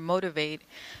overmotivate.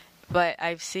 But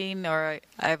I've seen, or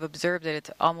I've observed that it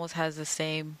almost has the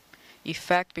same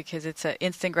effect because it's an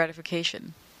instant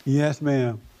gratification. Yes,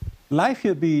 ma'am. Life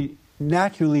should be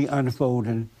naturally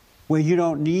unfolding where you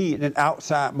don't need an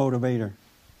outside motivator.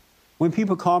 When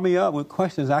people call me up with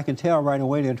questions, I can tell right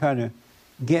away they're trying to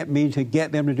get me to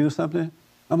get them to do something.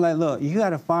 I'm like, look, you got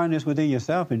to find this within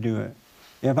yourself and do it.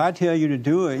 If I tell you to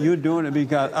do it, you're doing it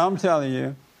because I'm telling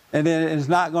you, and then it's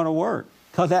not going to work.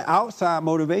 Because that outside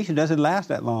motivation doesn't last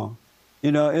that long.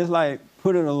 You know, it's like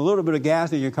putting a little bit of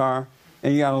gas in your car,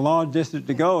 and you got a long distance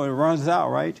to go, and it runs out,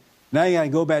 right? Now you got to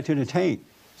go back to the tank.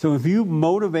 So if you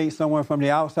motivate someone from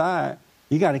the outside,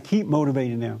 you got to keep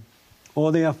motivating them.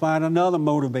 Or they'll find another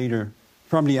motivator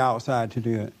from the outside to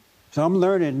do it. So I'm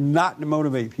learning not to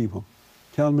motivate people.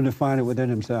 Tell them to find it within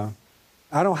themselves.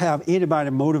 I don't have anybody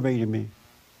motivating me.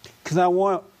 Because I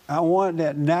want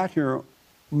that natural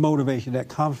motivation that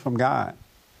comes from God.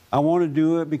 I want to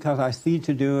do it because I see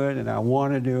to do it, and I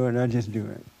want to do it, and I just do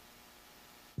it.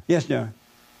 Yes, John.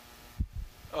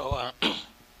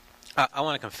 I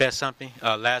want to confess something.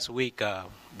 Last week,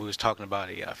 we was talking about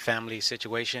a family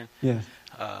situation. Yes.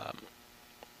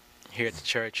 Here at the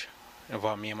church,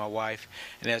 involving me and my wife.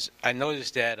 And as I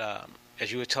noticed that,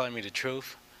 as you were telling me the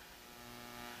truth,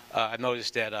 I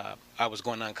noticed that I was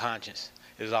going unconscious.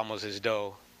 It was almost as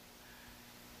though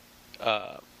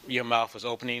your mouth was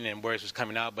opening and words was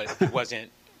coming out, but it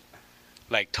wasn't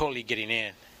like totally getting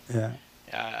in. Yeah.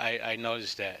 I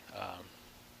noticed that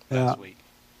last week.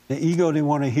 The ego didn't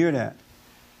want to hear that.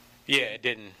 Yeah, it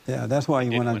didn't. Yeah, that's why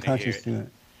you went unconscious to it.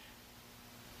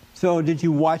 So did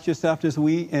you watch yourself this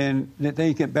week and did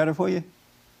things get better for you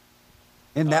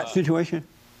in that situation?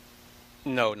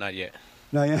 No, not yet.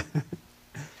 Not yet?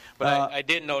 But I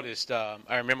did notice, I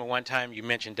remember one time you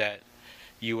mentioned that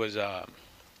you was at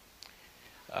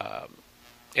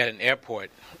an airport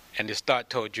and the start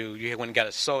told you went and got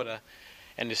a soda,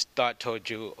 and the start told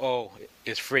you, oh,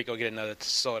 it's free, go get another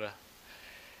soda.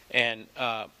 And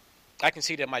I can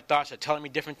see that my thoughts are telling me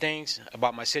different things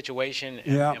about my situation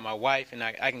and my wife, and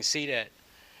I can see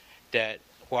that,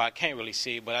 well, I can't really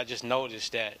see, but I just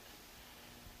noticed that,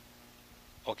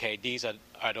 okay, these are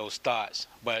those thoughts,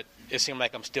 but it seemed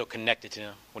like I'm still connected to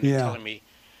them when they're telling me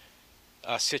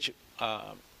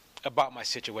about my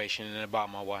situation and about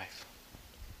my wife.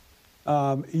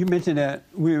 You mentioned that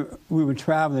we were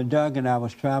traveling, Doug and I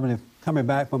was traveling, coming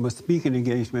back from a speaking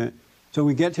engagement. So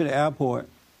we get to the airport,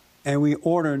 and we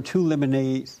order 2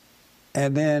 lemonades,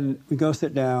 and then we go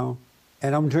sit down,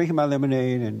 and I'm drinking my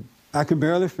lemonade, and I could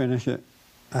barely finish it.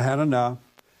 I had enough.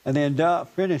 And then Doug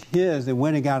finished his and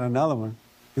went and got another one.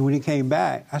 And when he came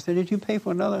back, I said, did you pay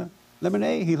for another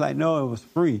lemonade? He's like, no, it was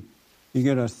free. You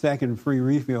get a second free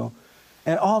refill.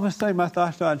 And all of a sudden, my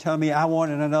thoughts started telling me I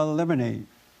wanted another lemonade.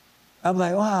 I'm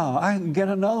like, wow, I can get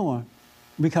another one.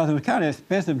 Because it was kind of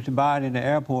expensive to buy it in the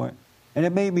airport. And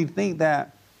it made me think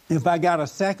that if I got a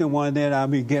second one, then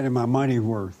I'd be getting my money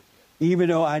worth, even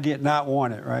though I did not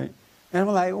want it, right? And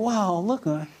I'm like, wow, look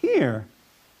here.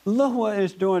 Look what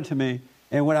it's doing to me.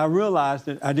 And when I realized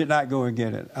it, I did not go and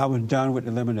get it. I was done with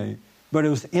the lemonade. But it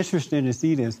was interesting to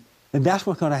see this. And that's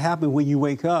what's going to happen when you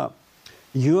wake up.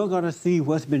 You're going to see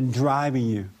what's been driving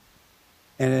you.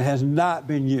 And it has not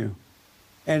been you.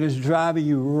 And it's driving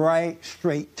you right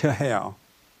straight to hell.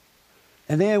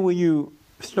 And then when you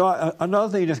start,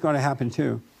 another thing that's going to happen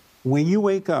too, when you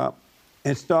wake up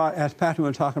and start, as Patrick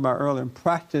was talking about earlier,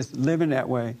 practice living that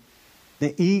way,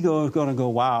 the ego is going to go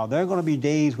wild. There are going to be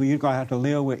days where you're going to have to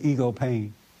live with ego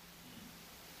pain.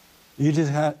 It's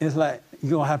like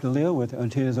you're going to have to live with it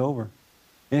until it's over.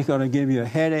 It's going to give you a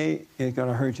headache. It's going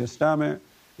to hurt your stomach.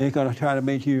 It's going to try to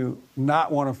make you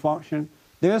not want to function.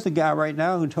 There's a guy right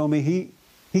now who told me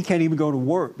he can't even go to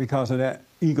work because of that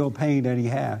ego pain that he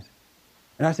has.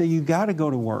 And I said, you got to go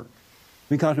to work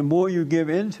because the more you give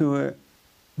into it,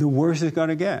 the worse it's going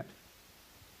to get.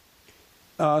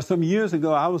 Some years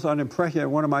ago, I was under pressure at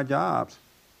one of my jobs,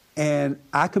 and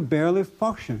I could barely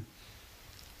function.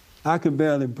 I could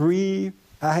barely breathe.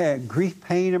 I had grief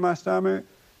pain in my stomach.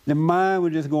 The mind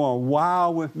was just going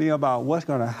wild with me about what's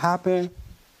going to happen.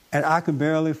 and I could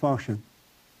barely function.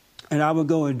 And I would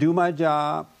go and do my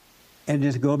job and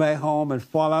just go back home and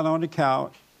fall out on the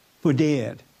couch for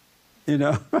dead, you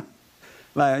know.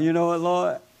 Like, you know what,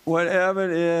 Lord, whatever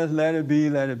it is, let it be,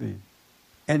 let it be.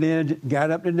 And then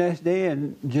got up the next day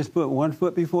and just put one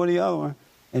foot before the other one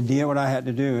and did what I had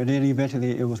to do. And then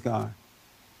eventually it was gone.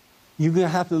 You're going to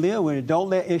have to live with it. Don't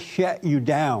let it shut you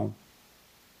down.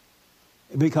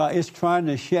 Because it's trying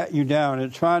to shut you down.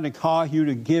 It's trying to cause you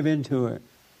to give into it.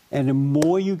 And the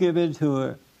more you give into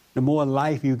it, the more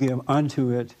life you give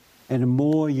unto it. And the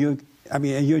more you're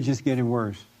just getting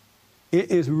worse.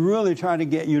 It is really trying to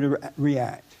get you to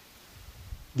react.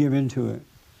 Give into it.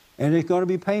 And it's going to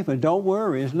be painful. Don't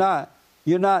worry. It's not.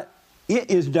 You're not.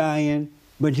 It is dying,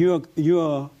 but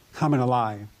you're coming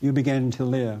alive. You're beginning to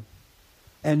live.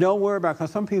 And don't worry about it,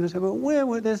 because some people say, well, when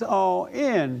will this all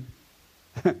end?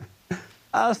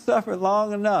 I've suffered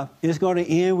long enough. It's going to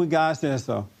end when God says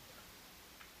so.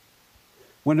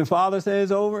 When the Father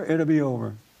says over, it'll be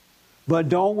over. But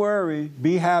don't worry.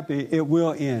 Be happy. It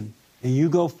will end. And you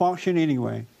go function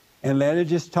anyway. And let it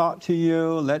just talk to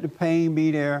you. Let the pain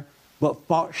be there. But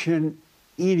function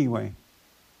anyway.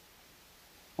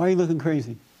 Why are you looking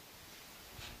crazy?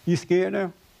 You scared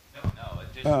now?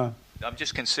 No. I'm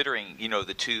just considering,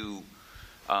 the two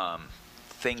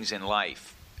things in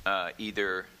life.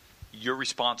 Either you're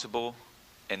responsible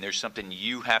and there's something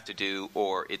you have to do,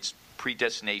 or it's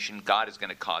predestination. God is going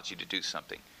to cause you to do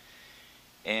something.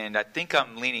 And I think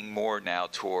I'm leaning more now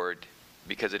toward,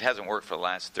 because it hasn't worked for the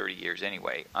last 30 years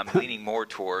anyway, I'm leaning more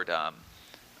toward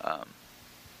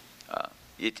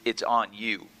it's on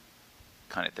you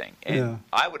kind of thing. And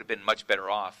I would have been much better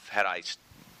off had I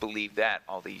believed that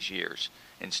all these years,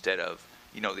 instead of,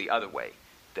 the other way,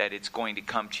 that it's going to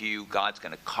come to you, God's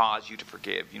going to cause you to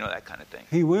forgive, that kind of thing.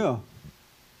 He will.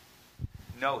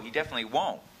 No, he definitely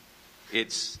won't.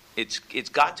 It's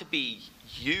got to be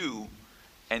you,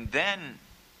 and then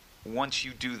once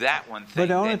you do that one thing,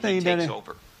 then he takes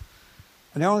over.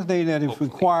 The only thing that is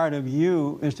required of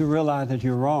you is to realize that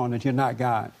you're wrong, that you're not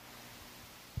God.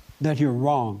 That you're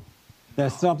wrong.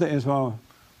 That something is wrong.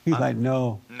 He's like,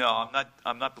 no. No,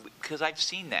 I'm not, because I've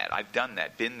seen that. I've done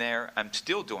that, been there. I'm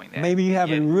still doing that. Maybe you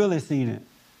haven't really seen it.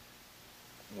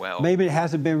 Well, maybe it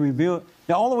hasn't been revealed.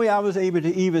 The only way I was able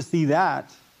to even see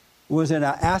that was that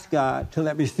I asked God to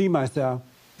let me see myself,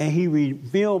 and he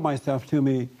revealed myself to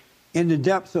me in the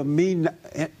depths of me,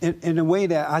 in a way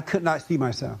that I could not see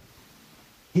myself.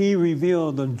 He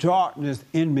revealed the darkness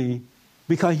in me,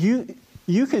 because you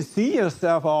can see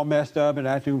yourself all messed up and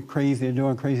acting crazy and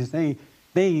doing crazy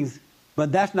things,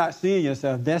 but that's not seeing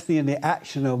yourself. That's seeing the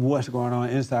action of what's going on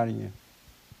inside of you.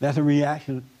 That's a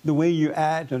reaction. The way you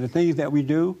act or the things that we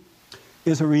do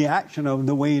is a reaction of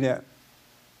the way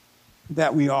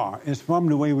that we are. It's from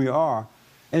the way we are.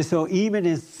 And so even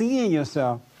in seeing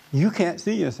yourself, you can't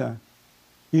see yourself.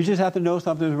 You just have to know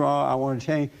something's wrong. I want to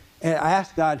change. And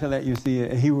ask God to let you see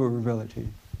it, and he will reveal it to you.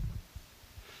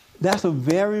 That's a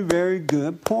very, very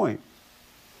good point.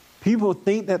 People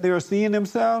think that they're seeing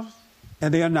themselves,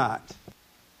 and they are not.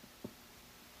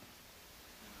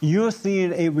 You're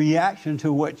seeing a reaction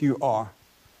to what you are.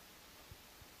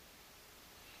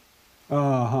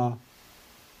 Uh-huh.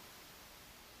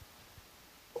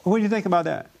 What do you think about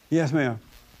that? Yes, ma'am.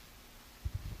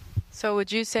 So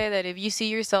would you say that if you see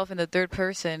yourself in the third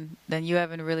person, then you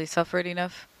haven't really suffered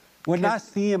enough? Well, not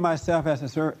seeing myself as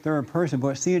a third person,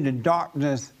 but seeing the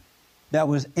darkness that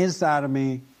was inside of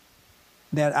me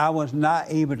that I was not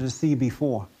able to see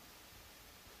before.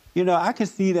 I could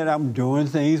see that I'm doing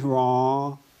things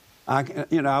wrong. I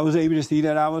was able to see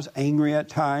that I was angry at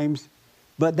times.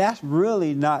 But that's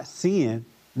really not seeing.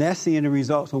 That's seeing the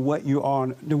results of what you are,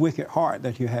 the wicked heart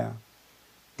that you have.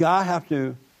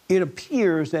 It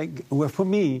appears that, for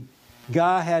me,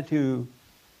 God had to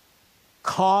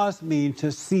cause me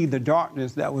to see the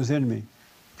darkness that was in me.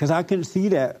 Because I couldn't see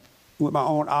that with my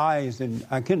own eyes, and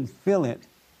I couldn't feel it.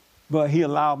 But he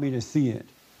allowed me to see it.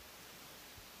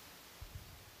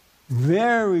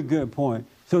 Very good point.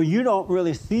 So you don't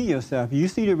really see yourself. You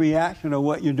see the reaction of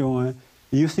what you're doing.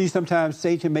 You see sometimes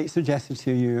Satan makes suggestions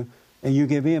to you, and you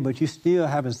give in, but you still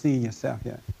haven't seen yourself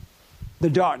yet. The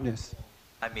darkness.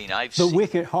 I've seen the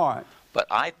wicked heart. But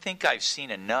I think I've seen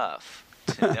enough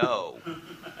to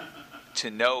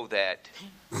know that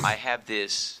I have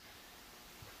this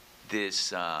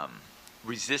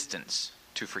resistance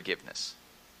to forgiveness.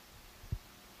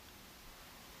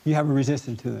 You have a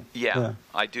resistance to it. Yeah.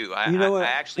 I do. I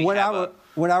actually have an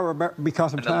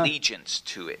allegiance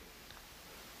to it.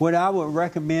 What I would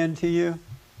recommend to you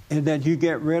is that you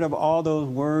get rid of all those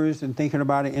words and thinking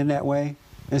about it in that way,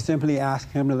 and simply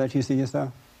ask him to let you see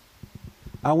yourself.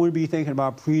 I wouldn't be thinking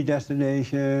about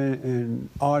predestination and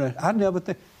all that. I never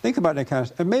think about that kind of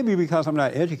stuff. And maybe because I'm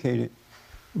not educated,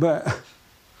 but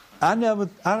I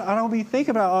don't be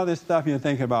thinking about all this stuff you're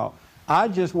thinking about. I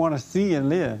just want to see and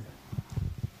live.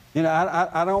 You know,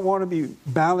 I don't want to be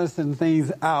balancing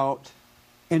things out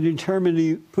and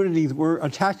putting these words,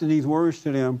 attaching these words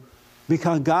to them,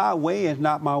 because God's way is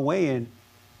not my way,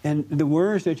 and the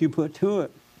words that you put to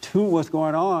what's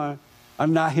going on, are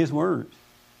not His words.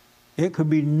 It could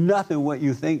be nothing what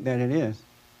you think that it is.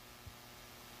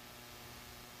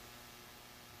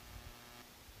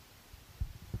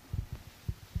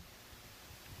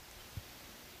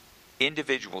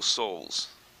 Individual souls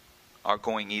are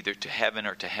going either to heaven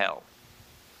or to hell.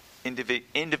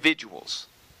 Individuals.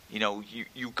 You know,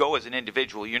 you go as an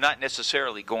individual. You're not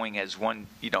necessarily going as one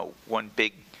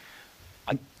big...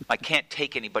 I can't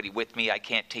take anybody with me. I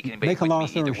can't take anybody with me either way.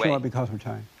 Make a long story short because of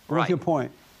time. What's your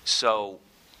point? So,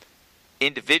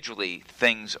 individually,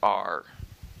 things are...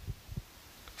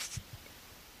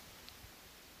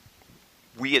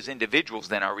 We as individuals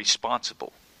then are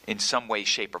responsible in some way,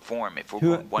 shape, or form if we're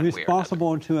going one way or another.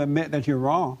 Responsible to admit that you're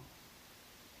wrong.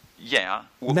 Yeah.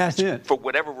 That's it. For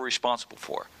whatever we're responsible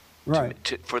for. Right.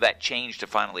 For that change to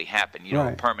finally happen,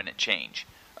 a permanent change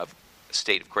of a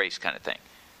state of grace kind of thing.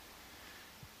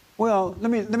 Well, let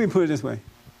me put it this way.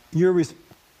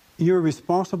 You're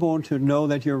responsible to know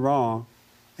that you're wrong,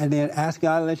 and then ask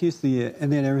God to let you see it,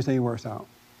 and then everything works out.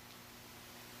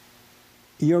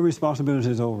 Your responsibility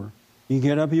is over. You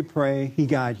get up, you pray, He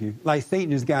guides you. Like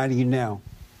Satan is guiding you now.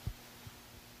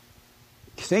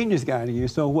 Satan is guiding you.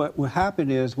 So what will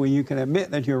happen is when you can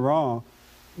admit that you're wrong,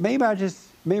 maybe I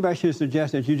should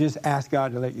suggest that you just ask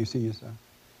God to let you see yourself.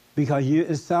 Because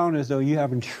it sounds as though you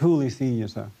haven't truly seen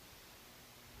yourself.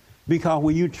 Because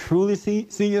when you truly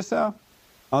see yourself,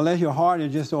 unless your heart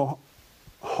is just so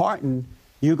hardened,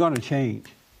 you're going to change.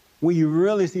 When you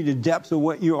really see the depths of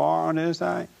what you are on the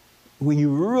inside, when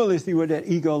you really see what that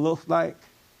ego looks like,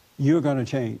 you're going to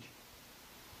change.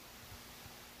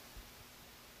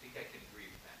 I think I can agree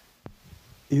with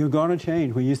that. You're going to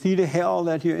change. When you see the hell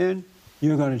that you're in,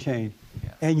 you're going to change.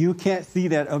 Yeah. And you can't see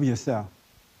that of yourself.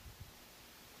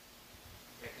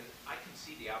 Yeah, 'cause I can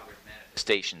see the outward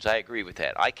manifestations. I agree with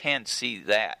that. I can see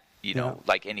that,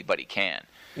 like anybody can.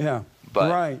 Yeah, but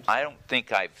right. I don't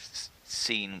think I've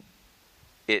seen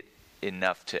it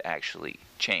enough to actually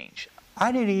change.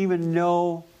 I didn't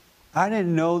know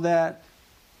that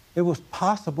it was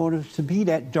possible to be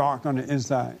that dark on the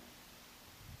inside.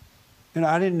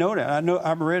 I didn't know that.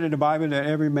 I've read in the Bible that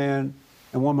every man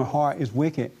and woman's heart is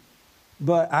wicked.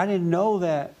 But I didn't know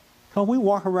that. Because we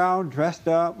walk around dressed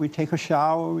up, we take a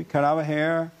shower, we cut our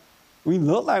hair, we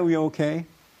look like we're okay.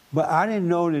 But I didn't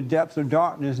know the depths of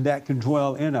darkness that could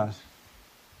dwell in us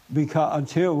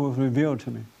until it was revealed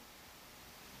to me.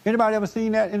 Anybody ever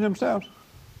seen that in themselves?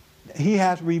 He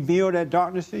has revealed that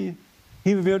darkness to you?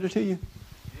 He revealed it to you?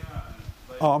 Yeah.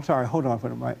 Oh, I'm sorry. Hold on for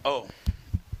them, right? Oh,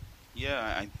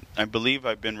 yeah. I believe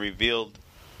I've been revealed,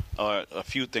 a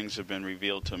few things have been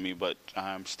revealed to me, but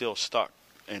I'm still stuck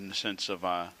in the sense of,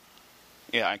 I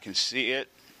can see it,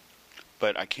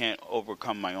 but I can't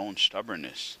overcome my own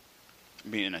stubbornness,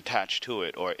 being attached to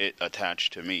it or it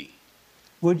attached to me.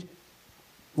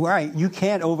 Right. You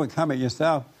can't overcome it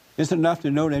yourself. It's enough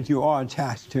to know that you are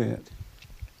attached to it.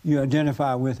 You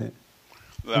identify with it.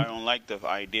 But I don't like the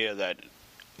idea that...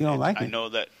 You don't like it? I know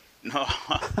that... No.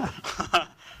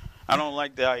 I don't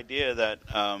like the idea that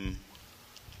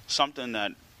something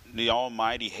that the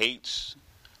Almighty hates,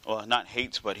 well, not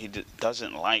hates, but He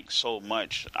doesn't like so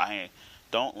much. I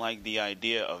don't like the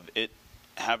idea of it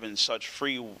having such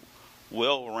free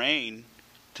will reign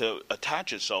to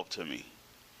attach itself to me.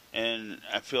 And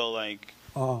I feel like...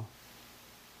 Oh.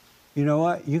 You know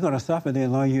what? You're going to suffer then as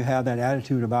long as you have that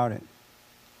attitude about it.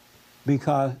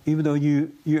 Because even though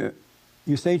you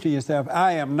say to yourself,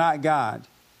 I am not God,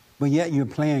 but yet you're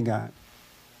playing God.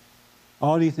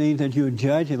 All these things that you're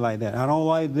judging like that. I don't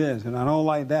like this and I don't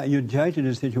like that. You're judging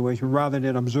the situation rather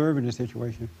than observing the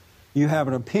situation. You have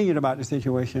an opinion about the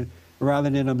situation rather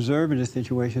than observing the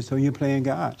situation, so you're playing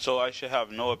God. So I should have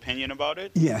no opinion about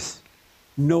it? Yes.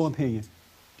 No opinion.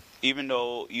 Even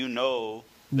though you know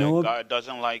that God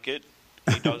doesn't like it.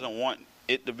 He doesn't want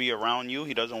it to be around you.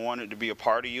 He doesn't want it to be a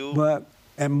part of you.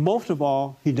 And most of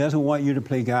all, He doesn't want you to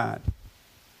play God.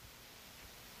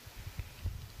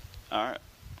 All right.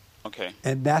 Okay.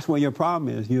 And that's what your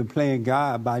problem is. You're playing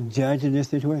God by judging this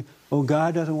situation. Oh,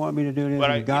 God doesn't want me to do this.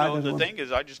 But the thing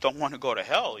is, I just don't want to go to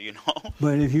hell,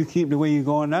 But if you keep the way you're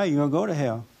going now, you're going to go to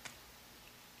hell.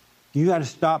 You got to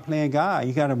stop playing God.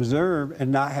 You got to observe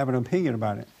and not have an opinion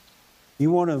about it. You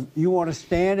want to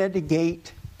stand at the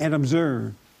gate and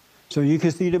observe. So you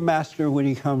can see the master when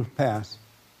he comes past,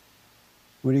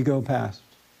 when he goes past.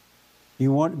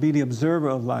 You want to be the observer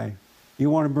of life. You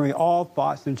want to bring all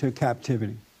thoughts into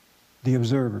captivity, the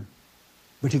observer.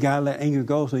 But you got to let anger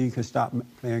go so you can stop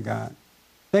playing God.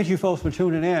 Thank you, folks, for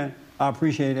tuning in. I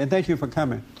appreciate it. And thank you for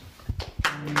coming.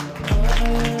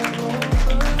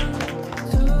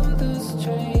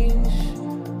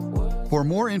 For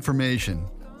more information,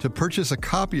 to purchase a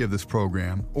copy of this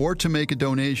program, or to make a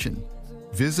donation,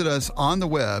 visit us on the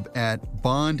web at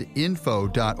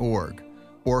bondinfo.org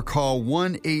or call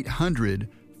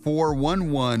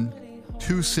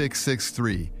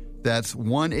 1-800-411-2663. That's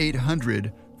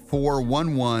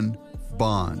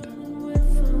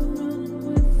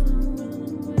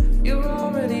 1-800-411-BOND. You're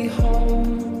already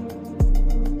home.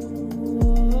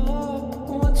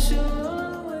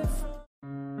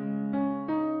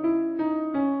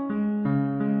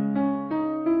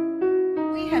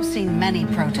 We have seen many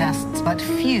protests, but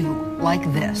few like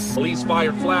this. Police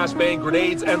fired flashbang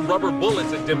grenades and rubber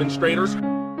bullets at demonstrators.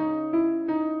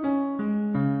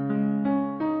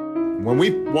 When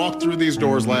we walked through these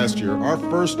doors last year, our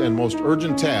first and most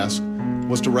urgent task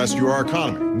was to rescue our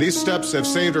economy. These steps have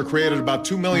saved or created about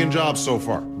 2 million jobs so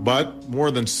far, but more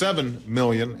than 7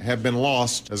 million have been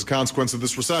lost as a consequence of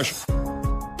this recession.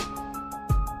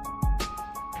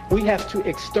 We have to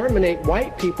exterminate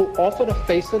white people off of the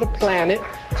face of the planet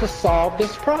to solve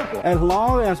this problem. As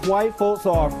long as white folks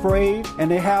are afraid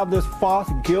and they have this false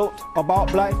guilt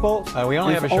about black folks, we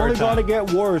only have a short it's only going to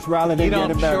get worse rather than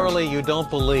getting better. Surely you don't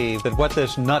believe that what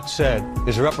this nut said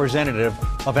is representative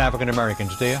of African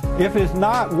Americans, do you? If it's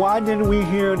not, why didn't we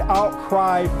hear an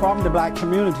outcry from the black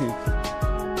community?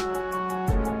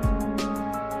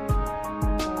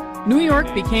 New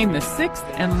York became the 6th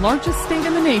and largest state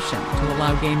in the nation to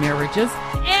allow gay marriages.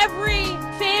 Every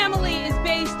family is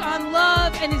based on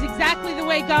love and is exactly the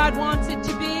way God wants it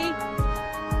to be.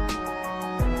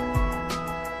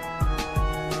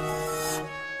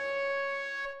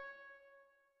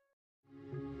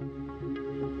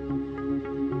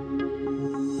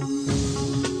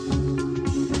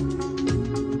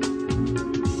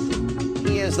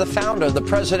 The founder, the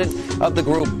president of the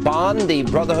group Bond, the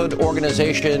Brotherhood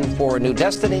Organization for a New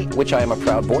Destiny, which I am a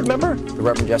proud board member, the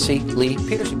Reverend Jesse Lee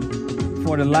Peterson.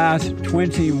 For the last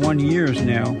 21 years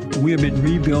now, we have been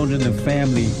rebuilding the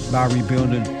family by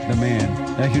rebuilding the man.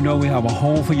 As you know, we have a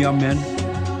home for young men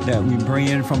that we bring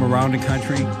in from around the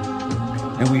country,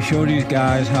 and we show these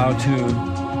guys how to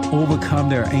overcome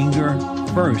their anger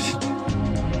first.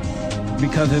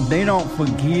 Because if they don't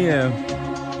forgive,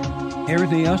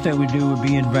 everything else that we do would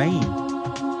be in vain.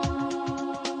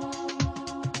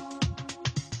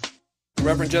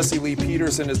 Reverend Jesse Lee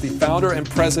Peterson is the founder and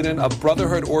president of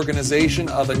Brotherhood Organization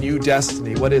of a New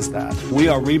Destiny. What is that? We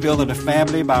are rebuilding the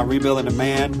family by rebuilding the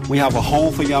man. We have a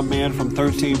home for young men from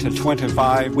 13 to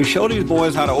 25. We show these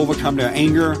boys how to overcome their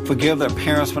anger, forgive their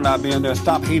parents for not being there,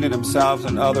 stop hating themselves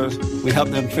and others. We help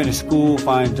them finish school,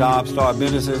 find jobs, start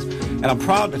businesses. And I'm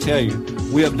proud to tell you,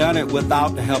 we have done it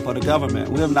without the help of the government.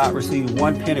 We have not received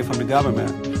one penny from the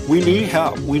government. We need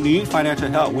help. We need financial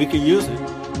help. We can use it.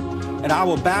 And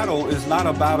our battle is not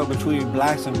a battle between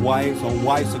blacks and whites or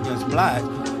whites against blacks,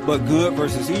 but good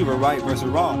versus evil, right versus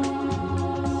wrong.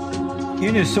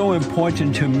 It is so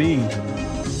important to me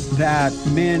that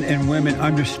men and women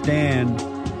understand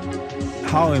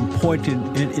how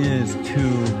important it is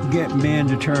to get men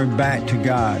to turn back to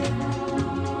God.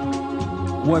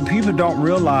 What people don't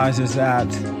realize is that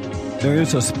there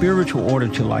is a spiritual order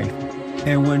to life.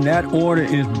 And when that order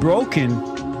is broken,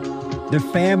 the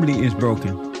family is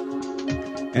broken.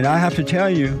 And I have to tell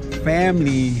you,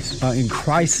 families are in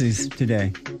crisis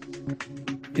today.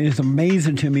 It is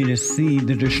amazing to me to see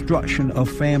the destruction of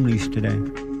families today.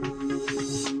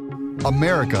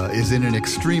 America is in an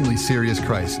extremely serious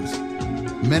crisis.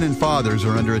 Men and fathers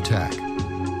are under attack.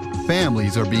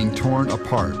 Families are being torn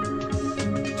apart.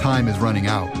 Time is running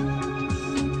out.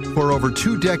 For over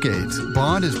 2 decades,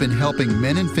 Bond has been helping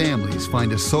men and families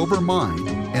find a sober mind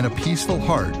and a peaceful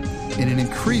heart in an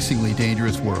increasingly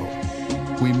dangerous world.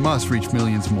 We must reach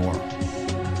millions more.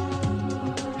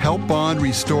 Help Bond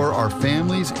restore our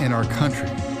families and our country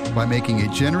by making a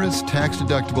generous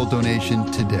tax-deductible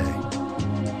donation today.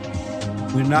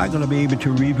 We're not going to be able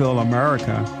to rebuild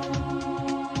America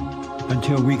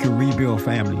until we can rebuild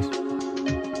families.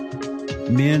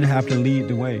 Men have to lead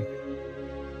the way.